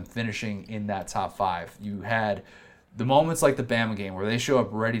fueled them finishing in that top 5. You had the moments like the Bama game where they show up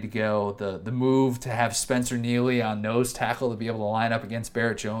ready to go, the move to have Spencer Neely on nose tackle to be able to line up against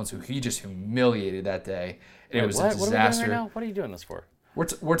Barrett Jones, who he just humiliated that day. It was a disaster. What are we doing right now? What are you doing this for?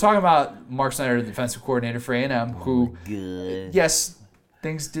 We're talking about Mark Snyder, the defensive coordinator for A&M, who, yes,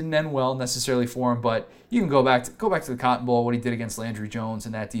 things didn't end well necessarily for him, but you can go back to the Cotton Bowl, what he did against Landry Jones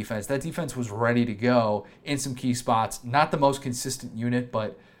and that defense. That defense was ready to go in some key spots. Not the most consistent unit,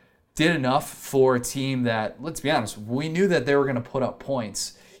 but did enough for a team that, let's be honest, we knew that they were going to put up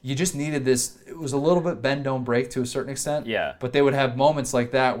points. You just needed this. It was a little bit bend, don't break to a certain extent. Yeah. But they would have moments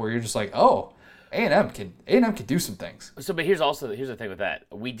like that where you're just like, oh, A&M can do some things. So, but here's the thing with that.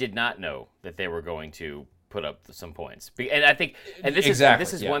 We did not know that they were going to put up some points, and I think, and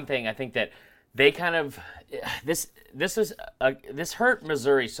this is one thing I think that they kind of this hurt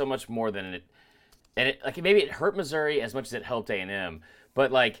Missouri so much more than it, and it like maybe it hurt Missouri as much as it helped A&M,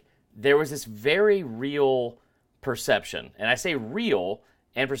 but like there was this very real perception, and I say real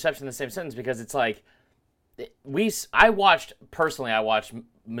and perception in the same sentence because it's like I watched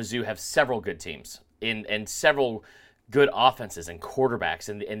Mizzou have several good teams and several good offenses and quarterbacks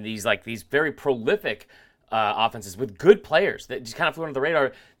and these very prolific offenses with good players that just kind of flew under the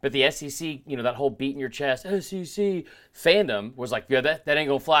radar. But the SEC, that whole beat in your chest SEC fandom was like, yeah, that ain't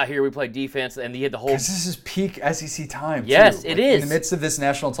gonna fly here. We play defense, and you had the whole. Because this is peak SEC time. Yes, too. It is in the midst of this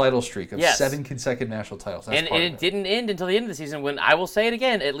national title streak of 7 consecutive national titles. And it didn't end until the end of the season. When I will say it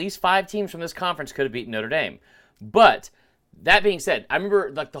again, at least 5 teams from this conference could have beaten Notre Dame. But that being said, I remember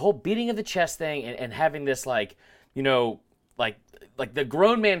like the whole beating of the chest thing and having this like the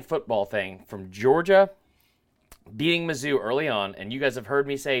grown man football thing from Georgia beating Mizzou early on, and you guys have heard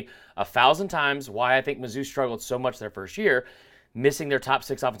me say 1,000 times why I think Mizzou struggled so much their first year, missing their top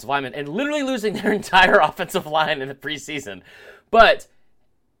 6 offensive linemen and literally losing their entire offensive line in the preseason. But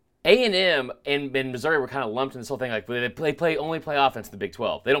A&M and Missouri were kind of lumped in this whole thing. Like they only play offense in the Big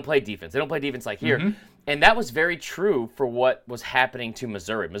 12. They don't play defense. They don't play defense like here. Mm-hmm. And that was very true for what was happening to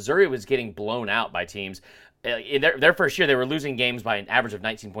Missouri. Missouri was getting blown out by teams. In their first year, they were losing games by an average of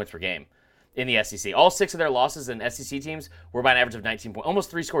 19 points per game in the SEC. All 6 of their losses in SEC teams were by an average of 19 points, almost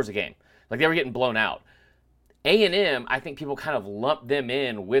 3 scores a game. Like they were getting blown out. A&M, I think people kind of lumped them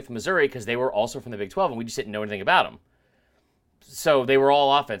in with Missouri because they were also from the Big 12, and we just didn't know anything about them. So they were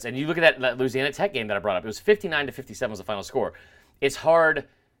all offense. And you look at that Louisiana Tech game that I brought up. It was 59-57 was the final score. It's hard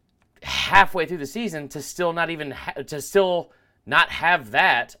halfway through the season to still not even not have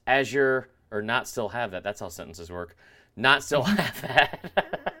that as your or not still have that. That's how sentences work. Not still have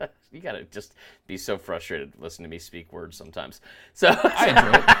that. You gotta just be so frustrated listening to me speak words sometimes. So I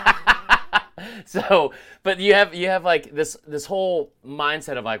enjoy it. So, but you have like this whole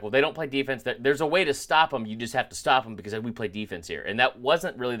mindset of like, well, they don't play defense. There's a way to stop them. You just have to stop them because we play defense here, and that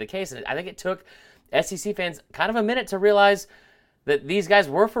wasn't really the case. And I think it took SEC fans kind of a minute to realize that these guys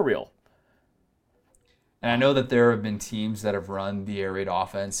were for real. And I know that there have been teams that have run the air raid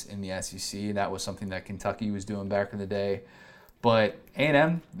offense in the SEC. That was something that Kentucky was doing back in the day. But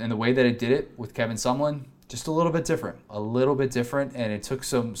A&M and the way that it did it with Kevin Sumlin, just a little bit different. And it took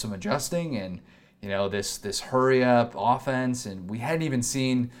some adjusting and, this hurry up offense. And we hadn't even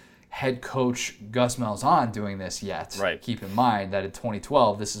seen head coach Gus Malzahn doing this yet. Right. Keep in mind that in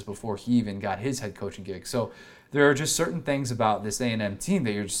 2012, this is before he even got his head coaching gig. So there are just certain things about this A&M team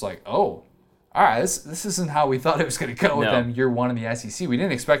that you're just like, oh, all right, this isn't how we thought it was going to go with them year one in the SEC. We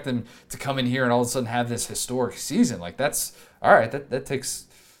didn't expect them to come in here and all of a sudden have this historic season. Like that's all right. That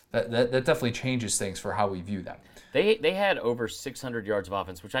definitely changes things for how we view them. They had over 600 yards of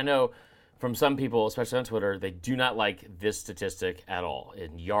offense, which I know from some people, especially on Twitter, they do not like this statistic at all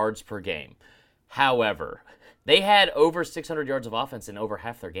in yards per game. However, they had over 600 yards of offense in over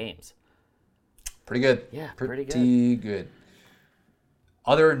half their games. Pretty good. Yeah, pretty good.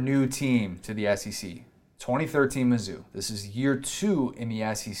 Other new team to the SEC, 2013 Mizzou. This is year 2 in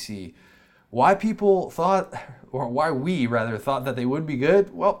the SEC. Why people thought, or why we rather thought that they would be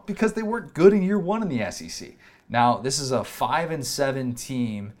good? Well, because they weren't good in year 1 in the SEC. Now, this is a 5-7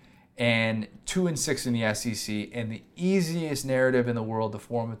 team and 2-6 in the SEC, and the easiest narrative in the world to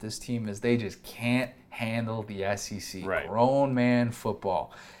form with this team is they just can't handle the SEC. Right. Grown man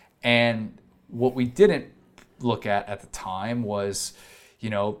football. And what we didn't look at the time was,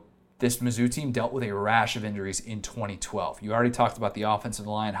 this Mizzou team dealt with a rash of injuries in 2012. You already talked about the offensive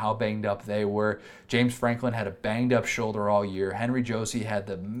line, how banged up they were. James Franklin had a banged up shoulder all year. Henry Josie had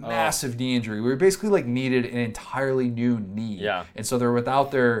the massive knee injury. We were basically needed an entirely new knee. Yeah. And so they're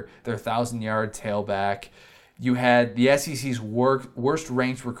without their 1,000-yard tailback. You had the SEC's worst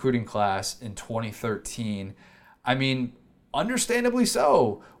ranked recruiting class in 2013. I mean, understandably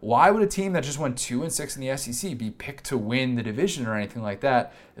so. Why would a team that just went 2-6 in the SEC be picked to win the division or anything like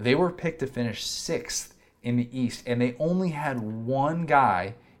that? They were picked to finish 6th in the East, and they only had one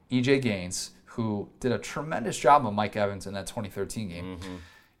guy, E.J. Gaines, who did a tremendous job on Mike Evans in that 2013 game. Mm-hmm.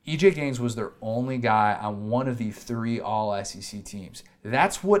 E.J. Gaines was their only guy on one of the 3 all-SEC teams.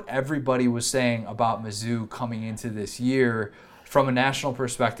 That's what everybody was saying about Mizzou coming into this year from a national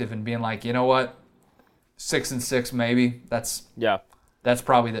perspective and being like, you know what? 6-6 maybe. That's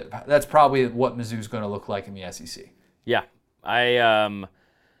probably what Mizzou's going to look like in the SEC. Yeah, I'm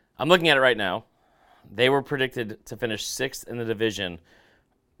looking at it right now. They were predicted to finish 6th in the division.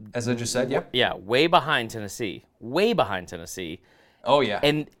 As I just said, yep. Yeah, way behind Tennessee. Oh yeah.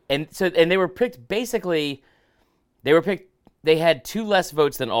 And they were picked basically. They had 2 less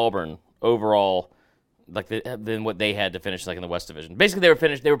votes than Auburn overall. Than what they had to finish in the West Division. Basically, they were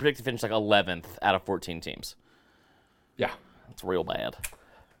predicted to finish 11th out of 14 teams. Yeah. That's real bad.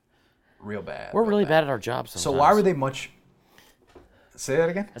 Real bad. We're really bad at our jobs sometimes. So why were they much... Say that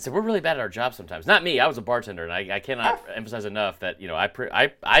again? I said, we're really bad at our jobs sometimes. Not me. I was a bartender, and I cannot emphasize enough that,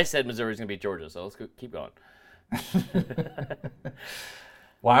 I said Missouri's going to beat Georgia, so let's keep going.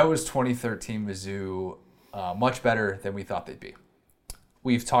 Why was 2013 Mizzou much better than we thought they'd be?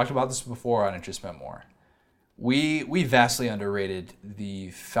 We've talked about this before on It Just Meant More. We vastly underrated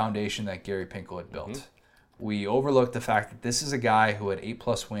the foundation that Gary Pinkel had built. Mm-hmm. We overlooked the fact that this is a guy who had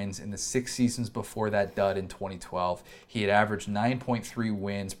 8+ wins in the 6 seasons before that dud in 2012. He had averaged 9.3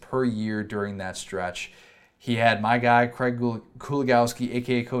 wins per year during that stretch. He had my guy, Craig Kuligowski,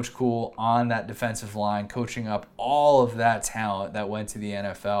 a.k.a. Coach Cool, on that defensive line, coaching up all of that talent that went to the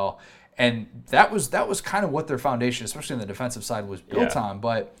NFL. And that was kind of what their foundation, especially on the defensive side, was built on.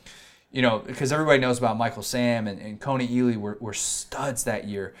 But, because everybody knows about Michael Sam and Coney Ely were studs that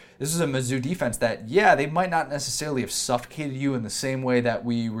year. This is a Mizzou defense that, they might not necessarily have suffocated you in the same way that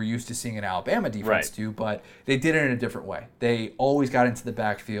we were used to seeing an Alabama defense do, but they did it in a different way. They always got into the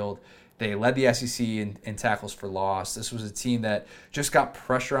backfield. They led the SEC in tackles for loss. This was a team that just got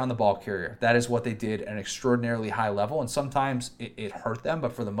pressure on the ball carrier. That is what they did at an extraordinarily high level, and sometimes it hurt them,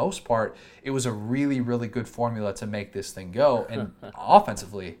 but for the most part, it was a really, really good formula to make this thing go. And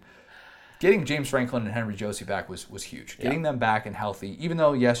offensively, getting James Franklin and Henry Josie back was huge. Getting them back and healthy, even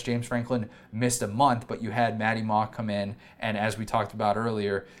though, yes, James Franklin missed a month, but you had Matty Mock come in, and as we talked about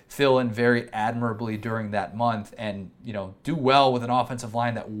earlier, fill in very admirably during that month and, do well with an offensive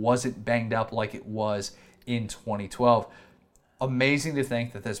line that wasn't banged up like it was in 2012. Amazing to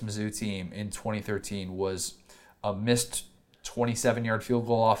think that this Mizzou team in 2013 was a missed 27-yard field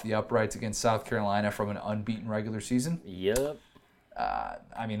goal off the uprights against South Carolina from an unbeaten regular season. Yep.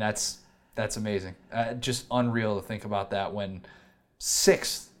 That's amazing. Just unreal to think about that when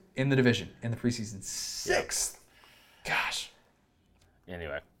 6th in the division in the preseason. 6th. Gosh.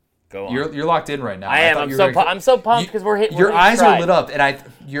 Anyway, go on. You're locked in right now. I am. I'm so pumped because we're hitting. Your eyes are lit up, and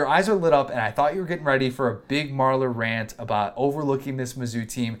I thought you were getting ready for a big Marler rant about overlooking this Mizzou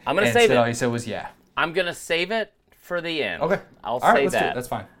team. I'm gonna save it. All you said was I'm gonna save it for the end. Okay. I'll all right, say let's that. do it. That's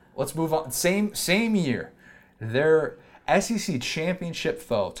fine. Let's move on. Same year. Their SEC championship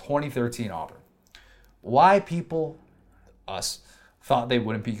foe, 2013 Auburn. Why people, us, thought they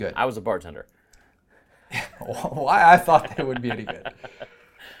wouldn't be good. I was a bartender. Why I thought they wouldn't be any good.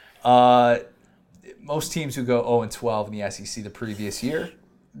 Most teams who go 0-12 in the SEC the previous year,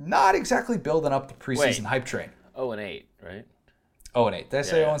 not exactly building up the preseason hype train. 0-8, right? 0-8. Did I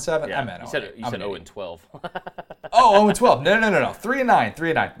say 0-7? Yeah. I meant 0-8. You said 0-12. Oh, 0-12. No.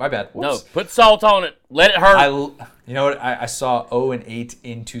 3-9. My bad. Whoops. No, put salt on it. Let it hurt. You know what? I saw 0-8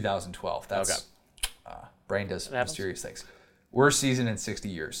 in 2012. That's brain does mysterious things. Worst season in 60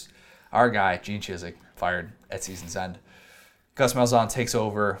 years. Our guy, Gene Chizik, fired at season's end. Gus Malzahn takes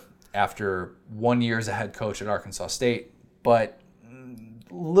over after 1 year as a head coach at Arkansas State, but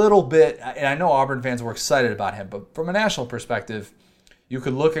little bit, and I know Auburn fans were excited about him, but from a national perspective, you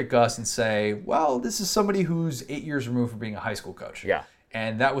could look at Gus and say, well, this is somebody who's 8 years removed from being a high school coach. Yeah.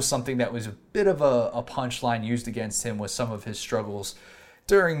 And that was something that was a bit of a punchline used against him with some of his struggles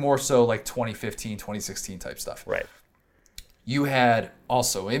during more so like 2015, 2016 type stuff. Right. You had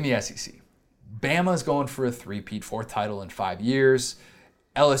also in the SEC, Bama's going for a three-peat, 4th title in 5 years.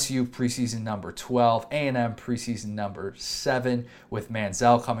 LSU preseason number 12, A&M preseason number 7 with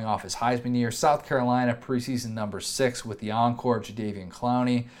Manziel coming off his Heisman year. South Carolina preseason number 6 with the encore Jadeveon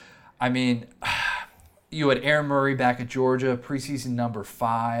Clowney. I mean, you had Aaron Murray back at Georgia, preseason number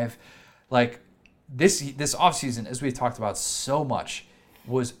 5. Like this offseason, as we've talked about so much,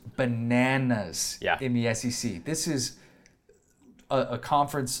 was bananas in the SEC. This is a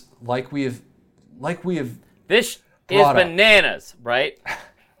conference like we have. This is bananas, right?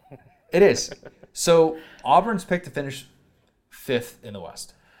 It is. So Auburn's picked to finish 5th in the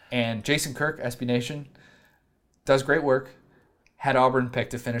West. And Jason Kirk, SB Nation, does great work. Had Auburn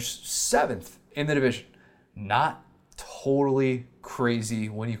picked to finish 7th in the division. Not totally crazy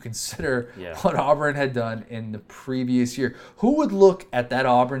when you consider what Auburn had done in the previous year. Who would look at that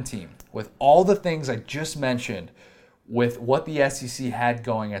Auburn team with all the things I just mentioned, with what the SEC had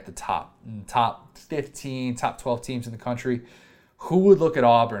going at the top 15, top 12 teams in the country? Who would look at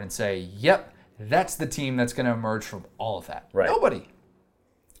Auburn and say, yep, that's the team that's going to emerge from all of that? Right. Nobody.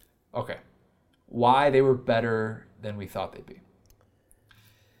 Okay. Why they were better than we thought they'd be.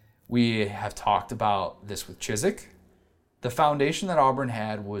 We have talked about this with Chizik. The foundation that Auburn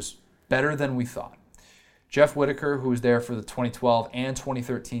had was better than we thought. Jeff Whitaker, who was there for the 2012 and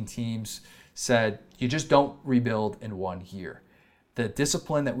 2013 teams, said, you just don't rebuild in 1 year. The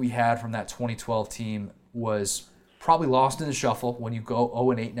discipline that we had from that 2012 team was probably lost in the shuffle when you go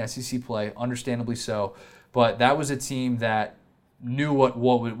 0-8 in SEC play, understandably so. But that was a team that knew what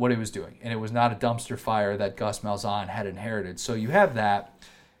it was doing, and it was not a dumpster fire that Gus Malzahn had inherited. So you have that.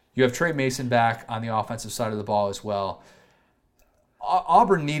 You have Trey Mason back on the offensive side of the ball as well.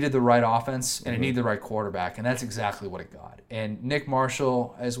 Auburn needed the right offense, and it needed the right quarterback, and that's exactly what it got. And Nick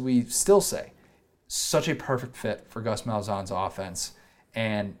Marshall, as we still say, such a perfect fit for Gus Malzahn's offense,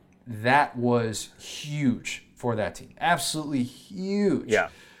 and that was huge for that team. Absolutely huge. Yeah.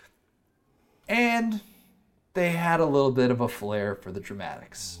 And they had a little bit of a flair for the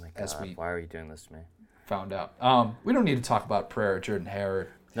dramatics. Oh my God, why are you doing this to me? Found out. We don't need to talk about prayer, Jordan Hare.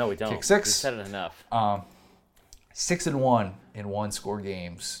 No, we don't. Kick 6. We said it enough. 6-1 in one-score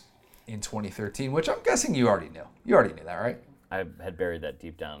games. in 2013, which I'm guessing you already knew. You already knew that, right? I had buried that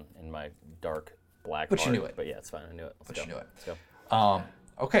deep down in my dark black But heart. you knew it. But yeah, it's fine. I knew it. But you knew it. Let's go.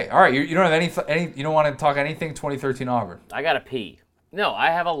 Okay, all right. You don't have any. You don't want to talk anything 2013 Auburn. I got to pee. No, I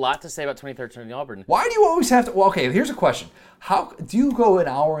have a lot to say about 2013 Auburn. Why do you always have to? Well, okay, here's a question. How do you go an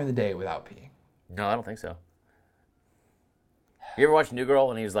hour in the day without peeing? No, I don't think so. You ever watch New Girl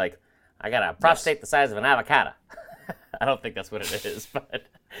and he's like, I got a prostate the size of an avocado? I don't think that's what it is, but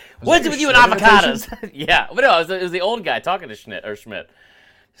what's it with you and avocados? Yeah, but no, it was the old guy talking to Schmidt. He's like,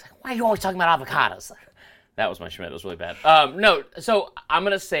 why are you always talking about avocados? That was my Schmidt. It was really bad. No, so I'm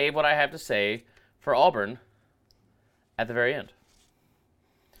going to save what I have to say for Auburn at the very end.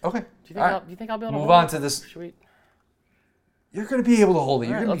 Okay. Do you think I'll be able to move hold on it? to this? Sweet. You're going to be able to hold it.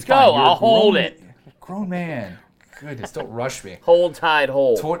 You're All right, going let's to be fine. go. You're I'll hold it. Grown man. Goodness, don't rush me. Hold, tide,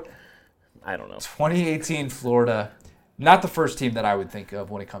 hold. I don't know. 2018 Florida, not the first team that I would think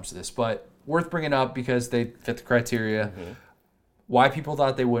of when it comes to this, but worth bringing up because they fit the criteria. Mm-hmm. Why people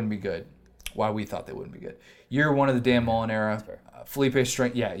thought they wouldn't be good. Why we thought they wouldn't be good. Year one of the Dan Mullen era. Felipe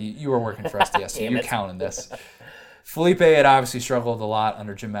strength. Yeah, you were working for SDS, so you're counting this. Felipe had obviously struggled a lot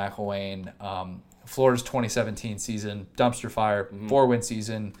under Jim McElwain. Florida's 2017 season, dumpster fire, 4-win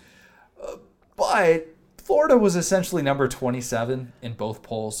season. But Florida was essentially number 27 in both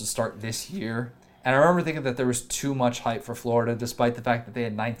polls to start this year. And I remember thinking that there was too much hype for Florida, despite the fact that they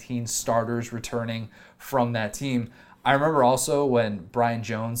had 19 starters returning from that team. I remember also when Brian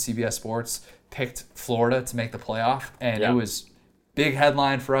Jones, CBS Sports, picked Florida to make the playoff, and it was big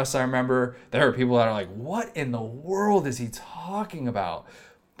headline for us. I remember there were people that are like, what in the world is he talking about?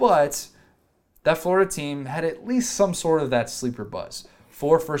 But that Florida team had at least some sort of that sleeper buzz.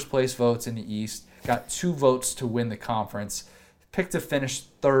 4 first-place votes in the East, got 2 votes to win the conference, picked to finish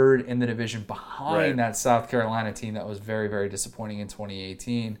 3rd in the division behind that South Carolina team that was very, very disappointing in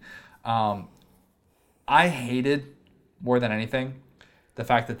 2018. I hated, more than anything, the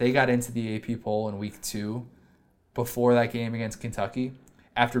fact that they got into the AP poll in week 2 before that game against Kentucky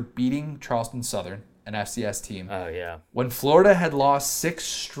after beating Charleston Southern, an FCS team. Oh, yeah. When Florida had lost 6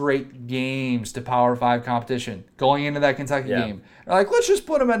 straight games to Power 5 competition going into that Kentucky game. They're like, let's just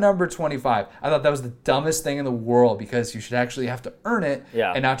put them at number 25. I thought that was the dumbest thing in the world because you should actually have to earn it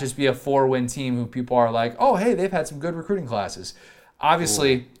and not just be a 4-win team who people are like, oh, hey, they've had some good recruiting classes.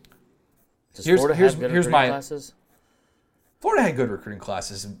 Obviously, here's my... classes? Florida had good recruiting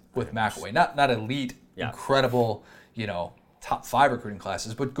classes with McElwain. Not elite, incredible, top 5 recruiting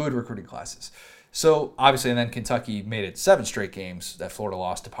classes, but good recruiting classes. So, obviously, and then Kentucky made it 7 straight games that Florida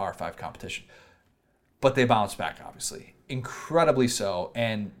lost to Power 5 competition. But they bounced back, obviously. Incredibly so.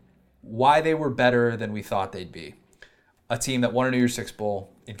 And why they were better than we thought they'd be. A team that won a New Year's Six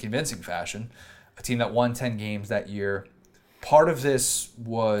Bowl in convincing fashion. A team that won 10 games that year. Part of this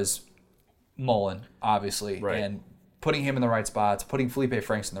was Mullen, obviously. And putting him in the right spots, putting Felipe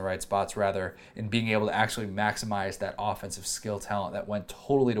Franks in the right spots, rather, and being able to actually maximize that offensive skill talent that went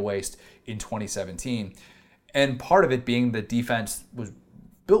totally to waste in 2017. And part of it being the defense was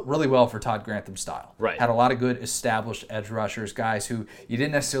built really well for Todd Grantham's style. Had a lot of good established edge rushers, guys who you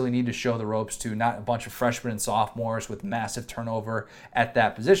didn't necessarily need to show the ropes to, not a bunch of freshmen and sophomores with massive turnover at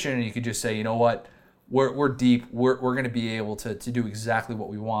that position. And you could just say, you know what? We're deep. We're going to be able to do exactly what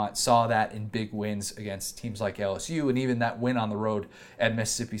we want. Saw that in big wins against teams like LSU, and even that win on the road at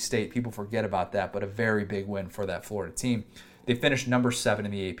Mississippi State. People forget about that, but a very big win for that Florida team. They finished number 7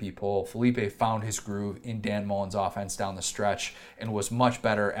 in the AP poll. Felipe found his groove in Dan Mullen's offense down the stretch and was much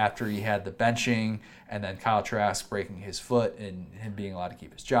better after he had the benching and then Kyle Trask breaking his foot and him being allowed to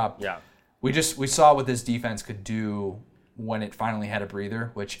keep his job. We saw what this defense could do when it finally had a breather,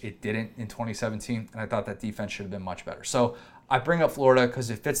 which it didn't in 2017, and I thought that defense should have been much better. So I bring up Florida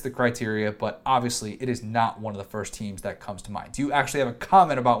because it fits the criteria, but obviously it is not one of the first teams that comes to mind. Do you actually have a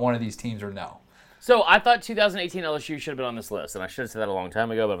comment about one of these teams or no? So I thought 2018 LSU should have been on this list, and I should have said that a long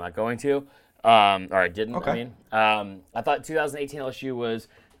time ago, but I'm not going to. Or I didn't, I thought 2018 LSU was,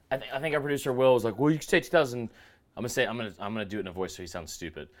 I think our producer Will was like, well, you can say 2000, I'm gonna do it in a voice so he sounds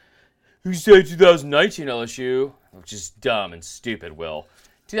stupid. You say 2019 LSU, which is dumb and stupid, Will.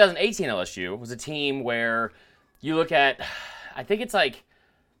 2018 LSU was a team where you look at, I think it's like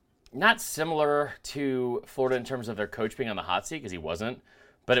not similar to Florida in terms of their coach being on the hot seat, because he wasn't,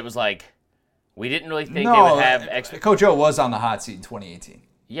 but it was like we didn't really think they would have... Coach O was on the hot seat in 2018.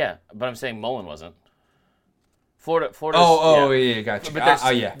 Yeah, but I'm saying Mullen wasn't. Florida. Yeah, gotcha.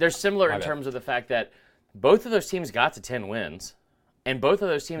 But they're similar in terms of the fact that both of those teams got to 10 wins. And both of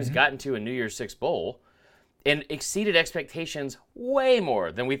those teams got into a New Year's Six Bowl and exceeded expectations way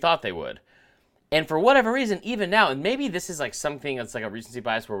more than we thought they would. And for whatever reason, even now, and maybe this is like something that's like a recency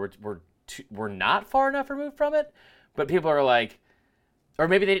bias where we're not far enough removed from it, but people are like, or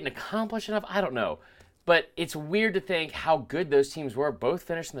maybe they didn't accomplish enough. I don't know. But it's weird to think how good those teams were. Both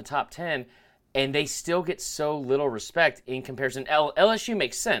finished in the top 10, and they still get so little respect in comparison. LSU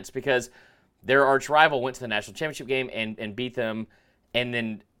makes sense because their arch rival went to the national championship game and beat them, and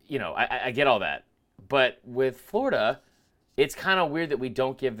then, I get all that. But with Florida, it's kind of weird that we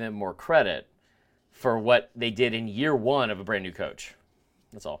don't give them more credit for what they did in year one of a brand new coach.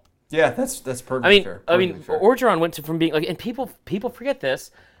 That's all. Yeah, that's perfectly fair. Fair. Orgeron went from being like, and people forget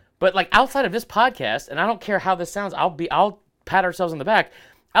this, but like outside of this podcast, and I don't care how this sounds, I'll pat ourselves on the back.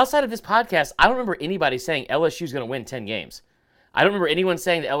 Outside of this podcast, I don't remember anybody saying LSU's going to win 10 games. I don't remember anyone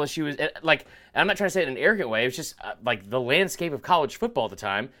saying that LSU is like. I'm not trying to say it in an arrogant way. It's just like the landscape of college football at the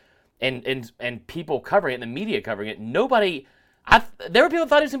time, and people covering it, and the media covering it. Nobody. There were people who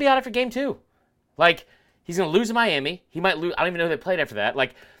thought he was going to be out after game 2. Like, he's going to lose to Miami. He might lose. I don't even know who they played after that.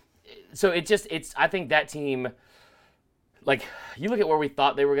 Like, so I think that team, like, you look at where we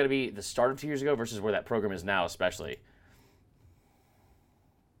thought they were going to be the start of 2 years ago versus where that program is now, especially.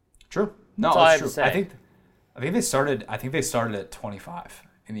 True. No, that's true. I think they started at 25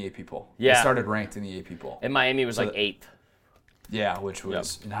 in the AP poll. Yeah. They started ranked in the AP poll. And Miami was like 8th. Yeah, which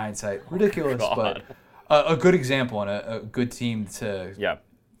was, in hindsight, ridiculous, but a good example and a good team to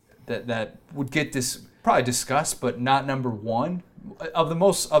that would get probably discussed, but not number one. Of the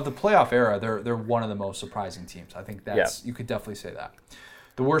playoff era, they're one of the most surprising teams. I think you could definitely say that.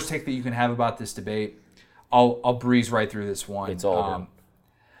 The worst take that you can have about this debate, I'll breeze right through this one. It's over.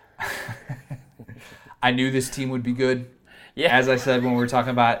 I knew this team would be good. Yeah. As I said when we were talking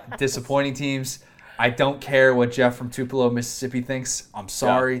about disappointing teams, I don't care what Jeff from Tupelo, Mississippi thinks. I'm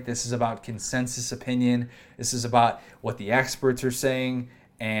sorry. Yeah. This is about consensus opinion. This is about what the experts are saying.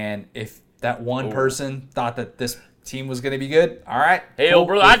 And if that one person thought that this team was going to be good, all right. Hey, cool,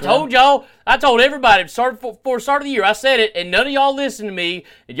 brother, I told y'all. I told everybody before start of the year. I said it, and none of y'all listened to me.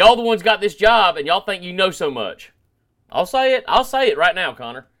 And y'all the ones got this job, and y'all think you know so much. I'll say it. I'll say it right now,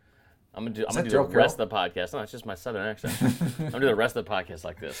 Connor. I'm gonna do the rest of the podcast. No, it's just my southern accent. I'm gonna do the rest of the podcast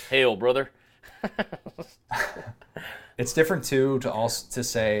like this. Hail, brother. It's different too to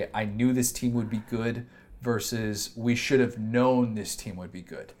say I knew this team would be good versus we should have known this team would be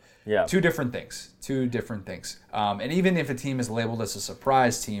good. Yeah. Two different things. And even if a team is labeled as a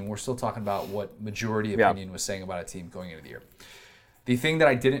surprise team, we're still talking about what majority opinion was saying about a team going into the year. The thing that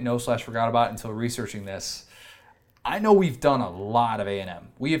I didn't know / forgot about until researching this, I know we've done a lot of A&M.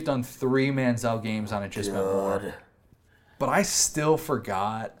 We have done 3 Manziel games on It Just Meant More. But I still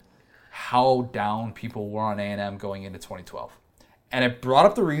forgot how down people were on A&M going into 2012. And it brought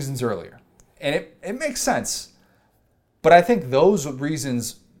up the reasons earlier. And it makes sense. But I think those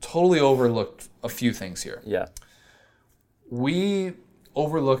reasons totally overlooked a few things here. Yeah. We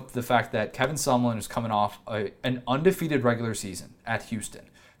overlooked the fact that Kevin Sumlin is coming off an undefeated regular season at Houston.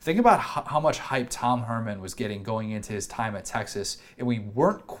 Think about how much hype Tom Herman was getting going into his time at Texas, and we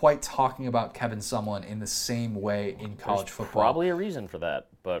weren't quite talking about Kevin Sumlin in the same way in college football. Probably a reason for that,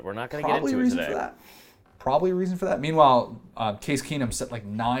 but we're not going to get into it today. Probably a reason for that. Meanwhile, Case Keenum set like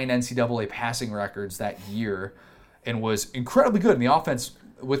 9 NCAA passing records that year and was incredibly good in the offense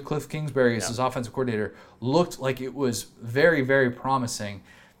with Cliff Kingsbury as his offensive coordinator. Looked like it was very, very promising.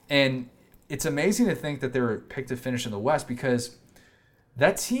 And it's amazing to think that they were picked to finish in the West because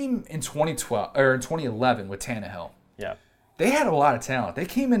that team in 2011 with Tannehill, they had a lot of talent. They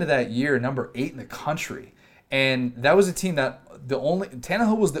came into that year number 8 in the country, and that was a team that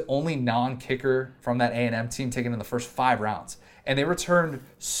Tannehill was the only non-kicker from that A&M team taken in the first 5 rounds, and they returned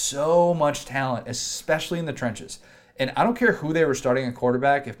so much talent, especially in the trenches. And I don't care who they were starting at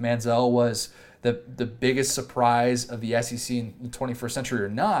quarterback, if Manziel was the biggest surprise of the SEC in the 21st century or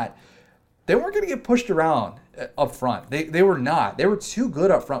not. They weren't going to get pushed around up front. They were not. They were too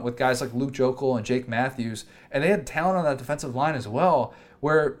good up front with guys like Luke Jokel and Jake Matthews, and they had talent on that defensive line as well,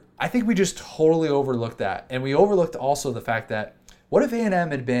 where I think we just totally overlooked that. And we overlooked also the fact that what if A&M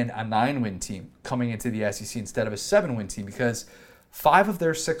had been a 9-win team coming into the SEC instead of a 7-win team? Because 5 of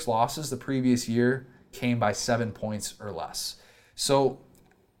their 6 losses the previous year came by 7 points or less. So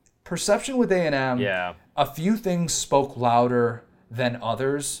perception with A&M, a few things spoke louder than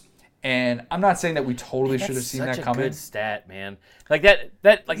others. And I'm not saying that we totally should have seen that coming. That's such a good stat, man. Like that.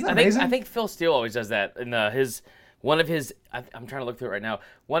 Like I think Phil Steele always does that in one of his. I'm trying to look through it right now.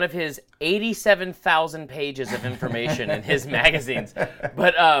 One of his 87,000 pages of information in his magazines.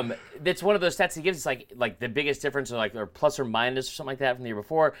 But it's one of those stats he gives. It's like the biggest difference, or plus or minus or something like that from the year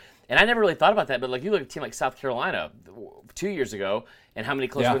before. And I never really thought about that. But like you look at a team like South Carolina 2 years ago, and how many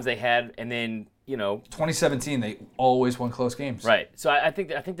close wins they had, and then 2017, they always won close games. Right. So I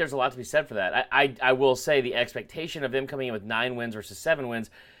think there's a lot to be said for that. I will say the expectation of them coming in with 9 wins versus 7 wins,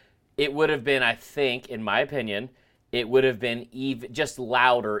 it would have been, I think, in my opinion, it would have been even just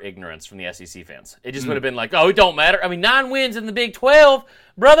louder ignorance from the SEC fans. It just would have been like, oh, it don't matter. I mean, 9 wins in the Big 12,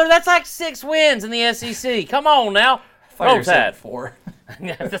 brother. That's like 6 wins in the SEC. Come on now. Roll Tide. 4.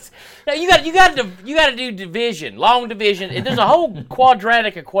 Yeah, you got to do division, long division. There's a whole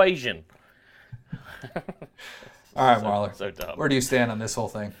quadratic equation. All right, Marler. So dumb. Where do you stand on this whole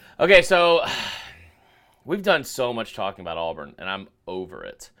thing? Okay, so we've done so much talking about Auburn, and I'm over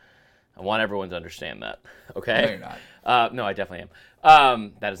it. I want everyone to understand that. Okay? No, you're not. No, I definitely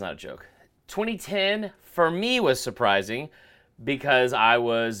am. That is not a joke. 2010 for me was surprising because I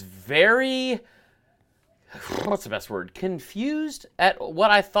was very, what's the best word? Confused at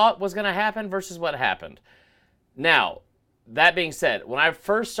what I thought was going to happen versus what happened. Now, that being said, when I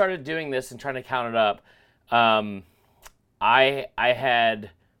first started doing this and trying to count it up, I had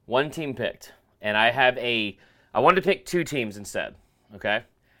one team picked, and I wanted to pick 2 teams instead. Okay.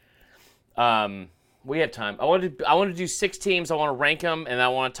 We have time. I wanted to do 6 teams. I want to rank them, and I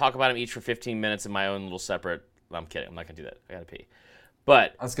want to talk about them each for 15 minutes in my own little separate. I'm kidding. I'm not gonna do that. I gotta pee.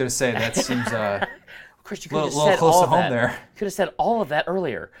 But I was gonna say that seems Chris, you a could have little said close all to of home that. there. You could have said all of that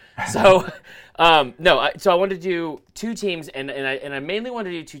earlier. So, so I wanted to do 2 teams, and I mainly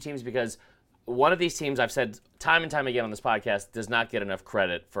wanted to do 2 teams because one of these teams I've said time and time again on this podcast does not get enough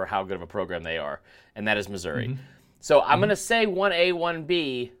credit for how good of a program they are, and that is Missouri. Mm-hmm. So I'm gonna say 1A,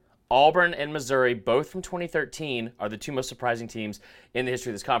 1B. Auburn and Missouri, both from 2013, are the 2 most surprising teams in the history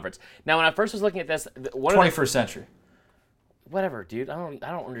of this conference. Now, when I first was looking at this, 21st century. Whatever, dude. I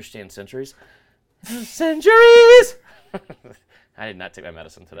don't understand centuries. Centuries. I did not take my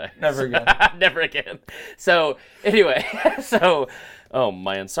medicine today. Never again. Never again. So anyway, oh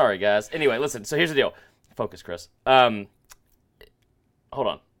man, sorry guys. Anyway, listen. So here's the deal. Focus, Chris. Hold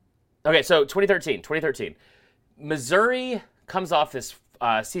on. Okay, so 2013. Missouri comes off this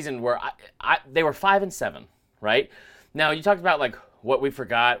season where they were 5-7, right? Now you talked about like what we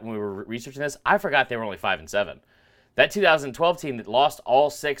forgot when we were researching this. I forgot they were only 5-7. That 2012 team that lost all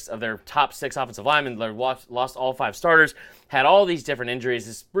 6 of their top 6 offensive linemen, lost all 5 starters, had all these different injuries.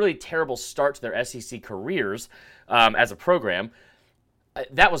 This really terrible start to their SEC careers as a program.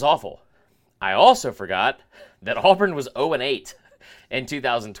 That was awful. I also forgot that Auburn was 0-8 in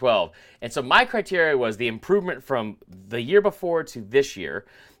 2012. And so my criteria was the improvement from the year before to this year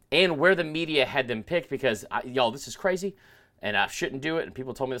and where the media had them picked because, y'all, this is crazy, and I shouldn't do it, and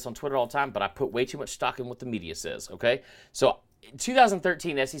people told me this on Twitter all the time, but I put way too much stock in what the media says, okay? So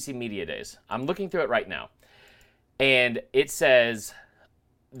 2013 SEC Media Days, I'm looking through it right now, and it says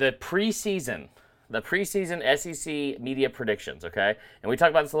the preseason SEC media predictions, okay? And we talked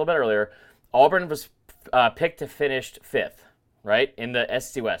about this a little bit earlier. Auburn was picked to finish 5th. Right, in the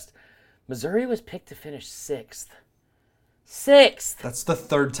SEC West. Missouri was picked to finish 6th. 6th. That's the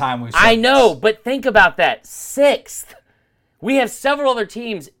 3rd time we've said I know, but think about that. 6th. We have several other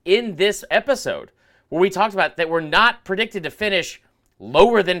teams in this episode where we talked about that were not predicted to finish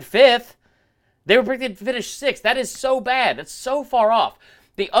lower than 5th. They were predicted to finish 6th. That is so bad. That's so far off.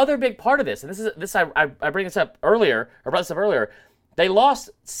 The other big part of this, and I bring this up earlier, or brought this up earlier. They lost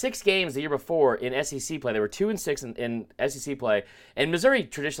 6 games the year before in SEC play. They were 2-6 in SEC play. And Missouri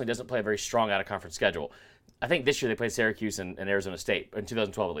traditionally doesn't play a very strong out-of-conference schedule. I think this year they played Syracuse and Arizona State, in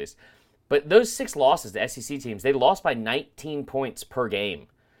 2012 at least. But those 6 losses to SEC teams, they lost by 19 points per game.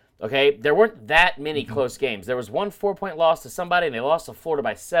 Okay? There weren't that many close games. There was one 4-point loss to somebody, and they lost to Florida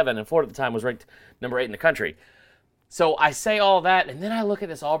by 7, and Florida at the time was ranked number 8 in the country. So I say all that, and then I look at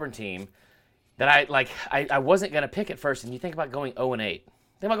this Auburn team that I wasn't going to pick at first, and you think about going 0-8. Think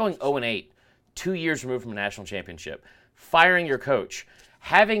about going 0-8, 2 years removed from a national championship, firing your coach,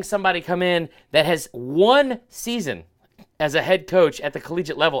 having somebody come in that has 1 season as a head coach at the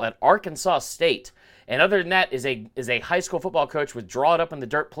collegiate level at Arkansas State, and other than that is a high school football coach with draw it up in the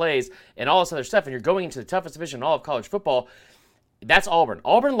dirt plays and all this other stuff, and you're going into the toughest division in all of college football. That's Auburn.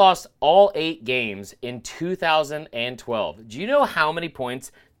 Auburn lost all 8 games in 2012. Do you know how many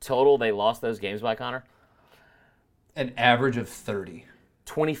points total they lost those games by, Connor? An average of 30.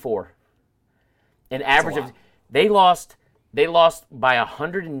 24. An average of they lost by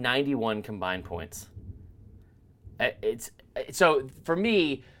 191 combined points. So for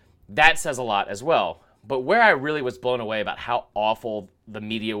me, that says a lot as well. But where I really was blown away about how awful the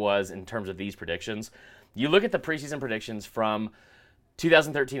media was in terms of these predictions, you look at the preseason predictions from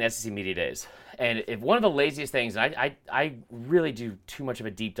 2013 SEC Media Days. And if one of the laziest things, and I really do too much of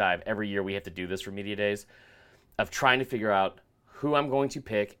a deep dive every year we have to do this for Media Days, of trying to figure out who I'm going to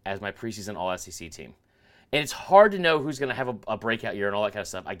pick as my preseason All-SEC team. And it's hard to know who's going to have a breakout year and all that kind of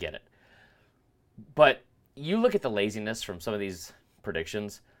stuff. I get it. But you look at the laziness from some of these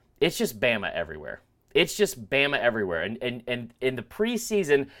predictions, it's just Bama everywhere. It's just Bama everywhere. And in the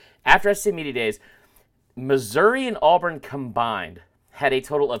preseason, after SEC Media Days, Missouri and Auburn combined had a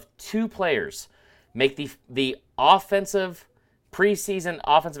total of 2 players make the offensive preseason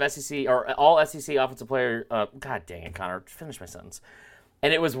offensive SEC or all SEC offensive player. God dang it, Connor, finish my sentence.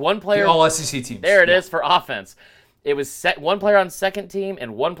 And it was one player. The all SEC teams. There it is for offense. It was one player on second team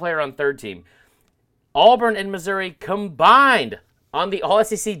and one player on third team. Auburn and Missouri combined on the all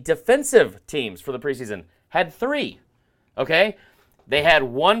SEC defensive teams for the preseason had 3. Okay? They had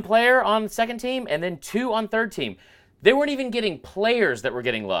 1 player on the second team and then 2 on third team. They weren't even getting players that were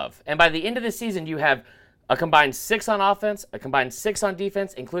getting love. And by the end of the season, you have a combined 6 on offense, a combined 6 on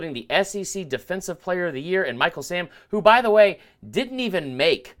defense, including the SEC Defensive Player of the Year and Michael Sam, who, by the way, didn't even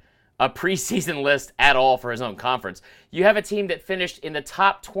make a preseason list at all for his own conference. You have a team that finished in the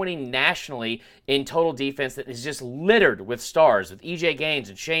top 20 nationally in total defense that is just littered with stars, with E.J. Gaines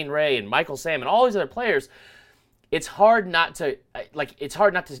and Shane Ray and Michael Sam and all these other players. It's hard not to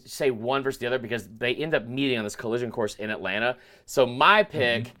say one versus the other because they end up meeting on this collision course in Atlanta. So my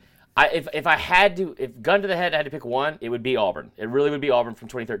pick, if I had to, if gun to the head, I had to pick one, it would be Auburn. It really would be Auburn from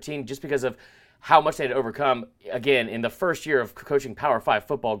 2013 just because of how much they had to overcome. Again, in the first year of coaching Power 5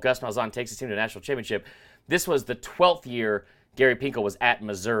 football, Gus Malzahn takes his team to a national championship. This was the 12th year Gary Pinkel was at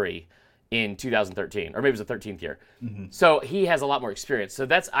Missouri in 2013, or maybe it was the 13th year. So he has a lot more experience. So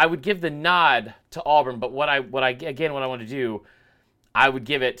I would give the nod to Auburn, but what I want to do, I want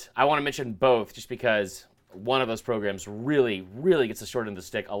to mention both just because one of those programs really, really gets the short end of the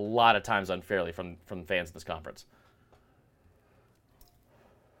stick a lot of times unfairly from fans in this conference.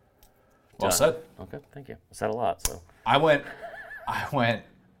 Well said. Okay, thank you. I said a lot, so. I went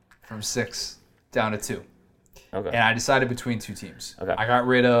from 6 down to 2. Okay. And I decided between 2 teams. Okay. I got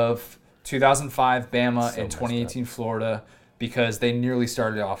rid of 2005 Bama and 2018 Florida because they nearly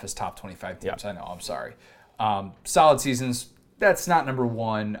started off as top 25 teams. I know, I'm sorry. Solid seasons. That's not number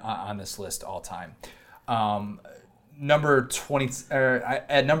 1 on this list all time. Number 20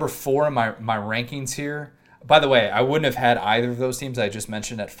 at number 4 in my rankings here. By the way, I wouldn't have had either of those teams I just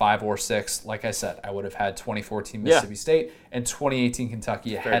mentioned at 5 or 6. Like I said, I would have had 2014 Mississippi State and 2018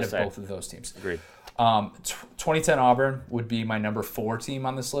 Kentucky ahead of both of those teams. Agreed. 2010 Auburn would be my number 4 team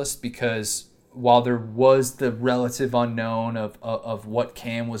on this list because while there was the relative unknown of what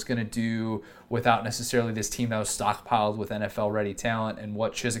Cam was going to do without necessarily this team that was stockpiled with NFL-ready talent and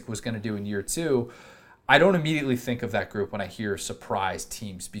what Chizik was going to do in year 2, I don't immediately think of that group when I hear surprise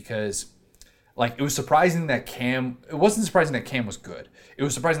teams because it was surprising that Cam – it wasn't surprising that Cam was good. It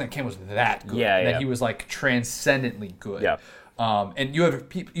was surprising that Cam was that good. That he was, transcendently good. Yeah. And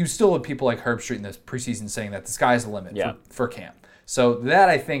you still have people like Herb Street in this preseason saying that the sky's the limit for Cam. So that,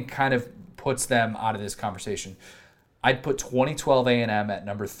 I think, kind of puts them out of this conversation. I'd put 2012 A&M at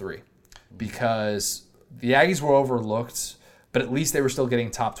number 3 because the Aggies were overlooked, but at least they were still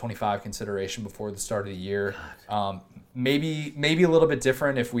getting top 25 consideration before the start of the year. Maybe a little bit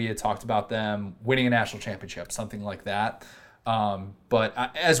different if we had talked about them winning a national championship, something like that.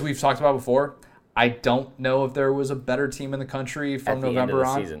 But as we've talked about before, I don't know if there was a better team in the country from November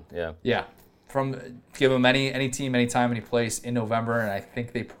on. Season. Yeah. Yeah. Give them any team, any time, any place in November, and I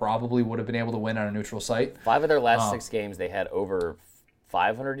think they probably would have been able to win on a neutral site. 5 of their last 6 games, they had over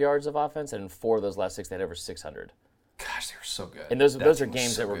 500 yards of offense, and in 4 of those last 6, they had over 600. Gosh, they were so good. And those are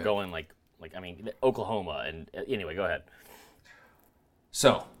games that were going Oklahoma. And anyway, go ahead.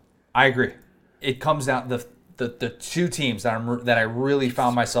 So, I agree. It comes down the 2 teams that I really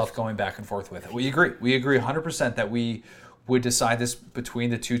found myself going back and forth with. We agree 100% that we would decide this between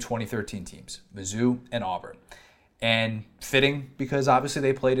the 2 2013 teams, Mizzou and Auburn. And fitting because obviously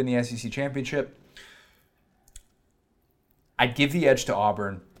they played in the SEC championship. I'd give the edge to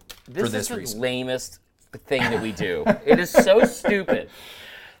Auburn for this reason. This is the lamest thing that we do. It is so stupid.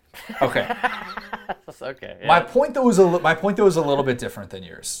 Okay. Okay. Yeah. My point though was a little bit different than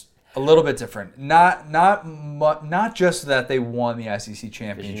yours. A little bit different. Not just that they won the SEC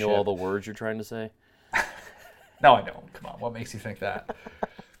championship. Because you know all the words you're trying to say? No, I don't. Come on. What makes you think that?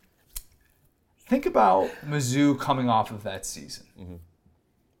 Think about Mizzou coming off of that season. Mm-hmm.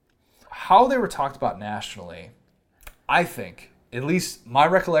 How they were talked about nationally, I think, at least my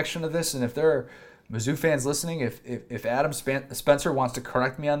recollection of this, and if there are Mizzou fans listening, if Adam Spencer wants to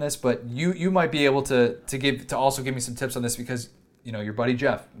correct me on this, but you might be able to also give me some tips on this because your buddy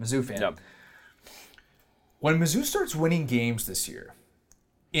Jeff, Mizzou fan. Yep. When Mizzou starts winning games this year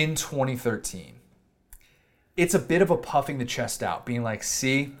in 2013, it's a bit of a puffing the chest out, being like,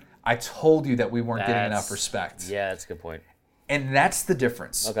 see, I told you that we weren't getting enough respect. Yeah, that's a good point. And that's the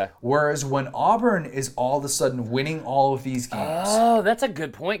difference. Okay. Whereas when Auburn is all of a sudden winning all of these games. Oh, that's a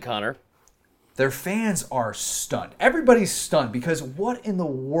good point, Connor. Their fans are stunned. Everybody's stunned because what in the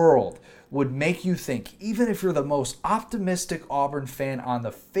world would make you think, even if you're the most optimistic Auburn fan on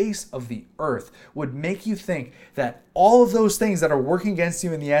the face of the earth, would make you think that all of those things that are working against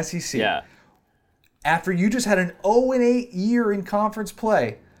you in the SEC, after you just had an 0-8 year in conference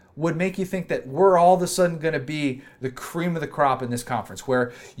play, would make you think that we're all of a sudden going to be the cream of the crop in this conference,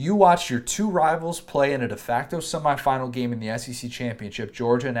 where you watch your two rivals play in a de facto semifinal game in the SEC championship,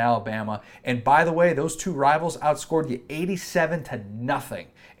 Georgia and Alabama. And by the way, those two rivals outscored you 87-0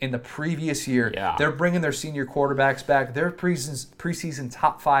 in the previous year. Yeah. They're bringing their senior quarterbacks back. They're preseason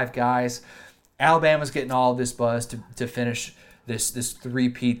top 5 guys. Alabama's getting all of this buzz to finish this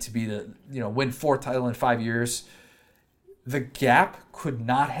three-peat, to be win 4th title in 5 years. The gap could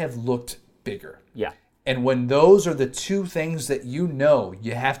not have looked bigger. Yeah. And when those are the two things that you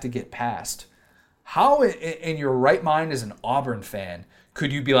have to get past, how in your right mind as an Auburn fan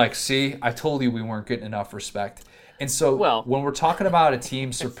could you be like, see, I told you we weren't getting enough respect? And so when we're talking about a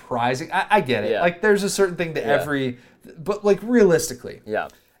team surprising, I get it. Yeah. Like there's a certain thing to every, but like realistically. Yeah.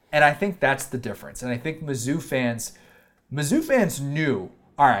 And I think that's the difference. And I think Mizzou fans knew,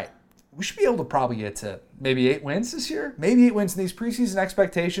 all right, we should be able to probably get to maybe 8 wins this year. Maybe 8 wins in these preseason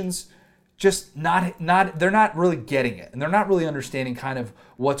expectations. Just they're not really getting it. And they're not really understanding kind of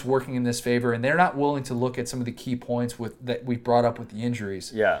what's working in this favor. And they're not willing to look at some of the key points that we brought up with the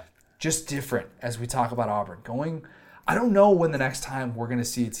injuries. Yeah. Just different as we talk about Auburn. I don't know when the next time we're going to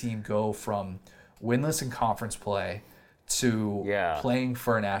see a team go from winless in conference play to playing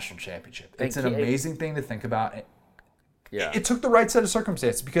for a national championship. It's an amazing thing to think about. Yeah. It took the right set of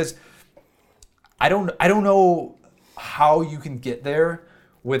circumstances, because I don't know how you can get there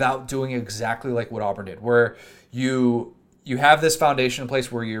without doing exactly like what Auburn did, where you have this foundation in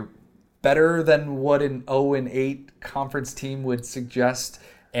place where you're better than what an 0-8 conference team would suggest,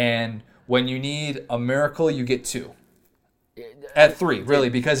 and when you need a miracle, you get 2. At 3, really,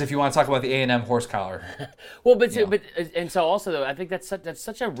 because if you want to talk about the A&M horse collar. Well, but so also though, I think that's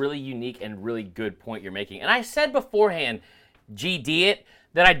such a really unique and really good point you're making. And I said beforehand, GD it,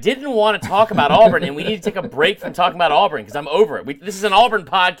 that I didn't want to talk about Auburn, and we need to take a break from talking about Auburn because I'm over it. This is an Auburn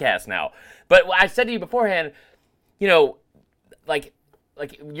podcast now. But I said to you beforehand, like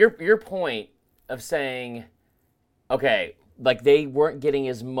your point of saying, okay, like they weren't getting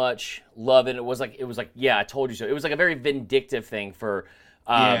as much love, and it was like, yeah, I told you so. It was like a very vindictive thing for,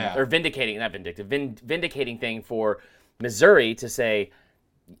 or vindicating thing for Missouri to say,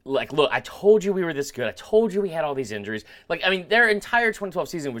 like, look, I told you we were this good. I told you we had all these injuries. Like, I mean, their entire 2012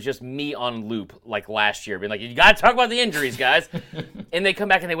 season was just me on loop, like last year, being like, you got to talk about the injuries, guys. And they come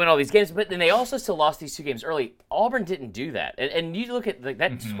back and they win all these games, but then they also still lost these 2 games early. Auburn didn't do that. And you look at like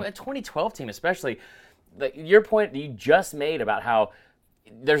that 2012 team, especially. Your point that you just made about how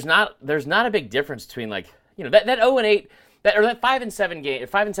there's not a big difference between that 0-8 that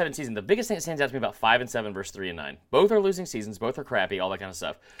 5-7 season. The biggest thing that stands out to me about 5-7 versus 3-9. Both are losing seasons. Both are crappy. All that kind of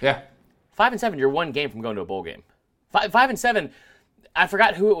stuff. Yeah. 5-7, you're 1 game from going to a bowl game. 5-7. I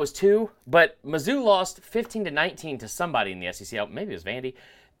forgot who it was to, but Mizzou lost 15-19 to somebody in the SEC. Maybe it was Vandy.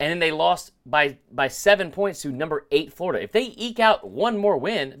 And then they lost by 7 points to number 8 Florida. If they eke out one more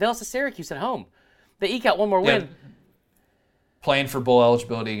win, they lost to Syracuse at home. They eke out one more win. Playing for bowl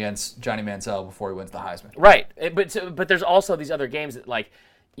eligibility against Johnny Manziel before he wins the Heisman. Right. But there's also these other games that, like,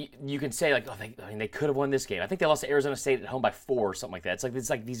 you can say, like, they could have won this game. I think they lost to Arizona State at home by 4 or something like that. It's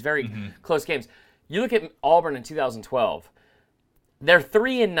like these very close games. You look at Auburn in 2012. They're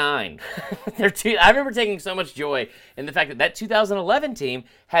 3-9. I remember taking so much joy in the fact that 2011 team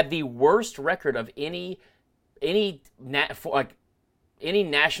had the worst record of any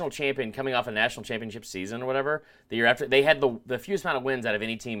national champion coming off a national championship season or whatever the year after. They had the fewest amount of wins out of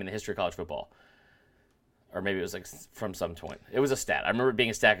any team in the history of college football. Or maybe it was like from some point. It was a stat. I remember it being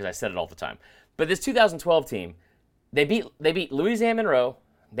a stat because I said it all the time. But this 2012 team, they beat Louisiana Monroe,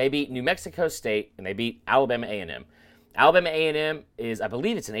 they beat New Mexico State, and they beat Alabama A&M. Alabama A&M is, I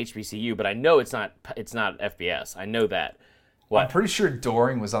believe it's an HBCU, but I know it's not FBS. I know that. I'm pretty sure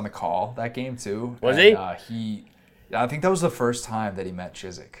Doring was on the call that game too. Was he? I think that was the first time that he met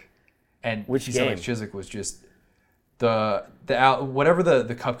Chiswick. And which he game? said like Chiswick was just whatever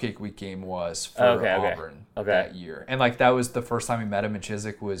the Cupcake Week game was for Auburn that year. And like that was the first time he met him, and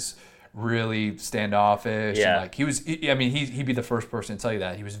Chiswick was really standoffish. Yeah. And like he'd be the first person to tell you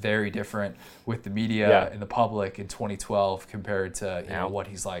that. He was very different with the media and the public in 2012 compared to what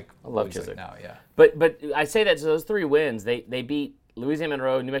he's like. I love Chizik now. Yeah. But I say that, so those 3 wins, they beat Louisiana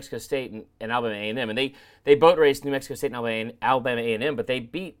Monroe, New Mexico State, and Alabama A&M, and they boat raced New Mexico State and Alabama A&M, but they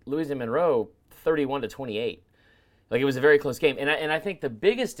beat Louisiana Monroe 31-28. Like, it was a very close game, and I think the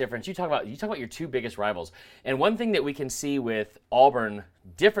biggest difference, you talk about your 2 biggest rivals, and one thing that we can see with Auburn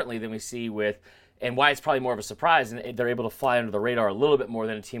differently than we see with, and why it's probably more of a surprise, and they're able to fly under the radar a little bit more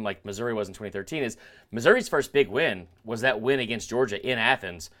than a team like Missouri was in 2013, is Missouri's first big win was that win against Georgia in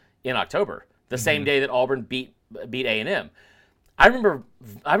Athens in October, the same day that Auburn beat A&M. I remember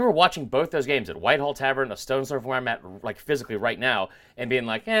watching both those games at Whitehall Tavern, a stone's throw from where I'm at, like physically right now, and being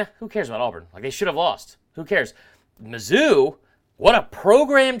like, who cares about Auburn? Like, they should have lost. Who cares? Mizzou, what a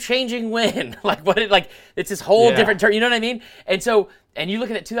program-changing win! It's this whole different turn. You know what I mean? And you look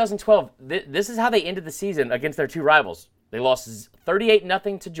at 2012. This is how they ended the season against their 2 rivals. They lost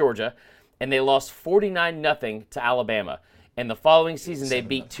 38-0 to Georgia, and they lost 49-0 to Alabama. And the following season, they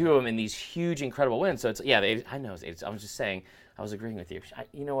beat 2 of them in these huge, incredible wins. So I know. I was just saying. I was agreeing with you.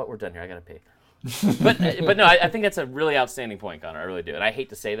 You know what? We're done here. I gotta pee. but no, I think that's a really outstanding point, Connor. I really do. And I hate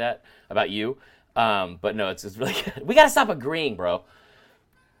to say that about you. But no, it's really good. We got to stop agreeing, bro.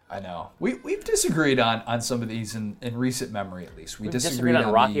 I know. We've disagreed on some of these in recent memory, at least. We've disagreed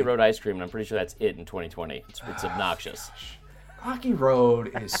on Rocky Road ice cream, and I'm pretty sure that's it in 2020. It's obnoxious. Rocky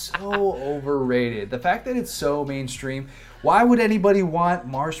Road is so overrated. The fact that it's so mainstream. Why would anybody want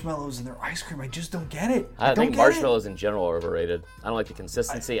marshmallows in their ice cream? I just don't get it. I think marshmallows in general are overrated. I don't like the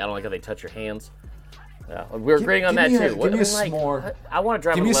consistency. I don't like how they touch your hands. Yeah, we're agreeing on that too. Give me a s'more. I want to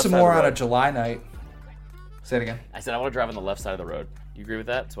drive on the left side of the road. Give me a s'more on a July night. Say it again. I said I want to drive on the left side of the road. You agree with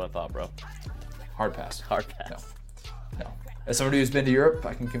that? That's what I thought, bro. Hard pass. Hard pass. No. As somebody who's been to Europe,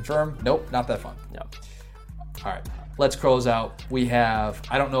 I can confirm, nope, not that fun. No. All right, let's close out. We have,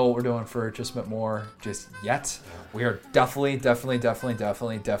 I don't know what we're doing for Just Met More just yet. We are definitely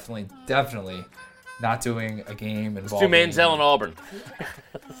not doing a game involving... It's 2 Manziel and Auburn.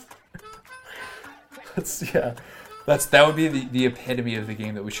 That would be the epitome of the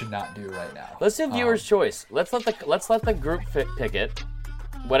game that we should not do right now. Let's do viewer's choice. Let's let the group pick it.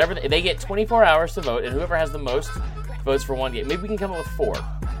 Whatever they get 24 hours to vote, and whoever has the most votes for one game. Maybe we can come up with 4.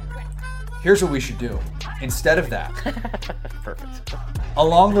 Here's what we should do. Instead of that, perfect.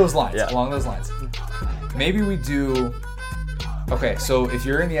 Along those lines, maybe we do. Okay, so if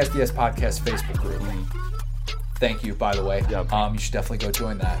you're in the SDS Podcast Facebook group, thank you, by the way. Yep. You should definitely go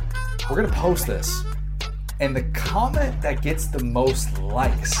join that. We're gonna post this. And the comment that gets the most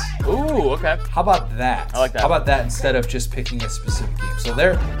likes. Ooh, okay. How about that? I like that. How about that instead of just picking a specific game? So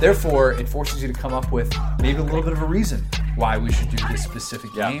therefore, it forces you to come up with maybe a little bit of a reason why we should do this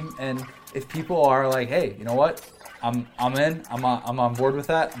specific game. And if people are like, hey, you know what? I'm in. I'm on board with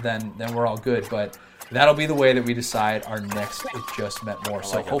that. Then we're all good. But that'll be the way that we decide our next It Just Meant More.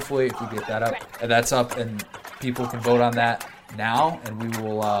 So hopefully, if we get that up, and that's up, and people can vote on that now, and we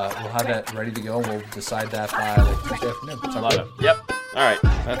will we'll have that ready to go, and we'll decide that by Tuesday afternoon. Love it. Yep. All right.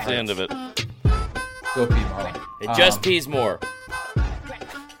 That's the end of it. Go pee, Marler. It just pees more.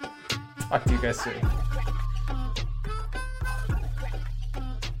 Talk to you guys soon.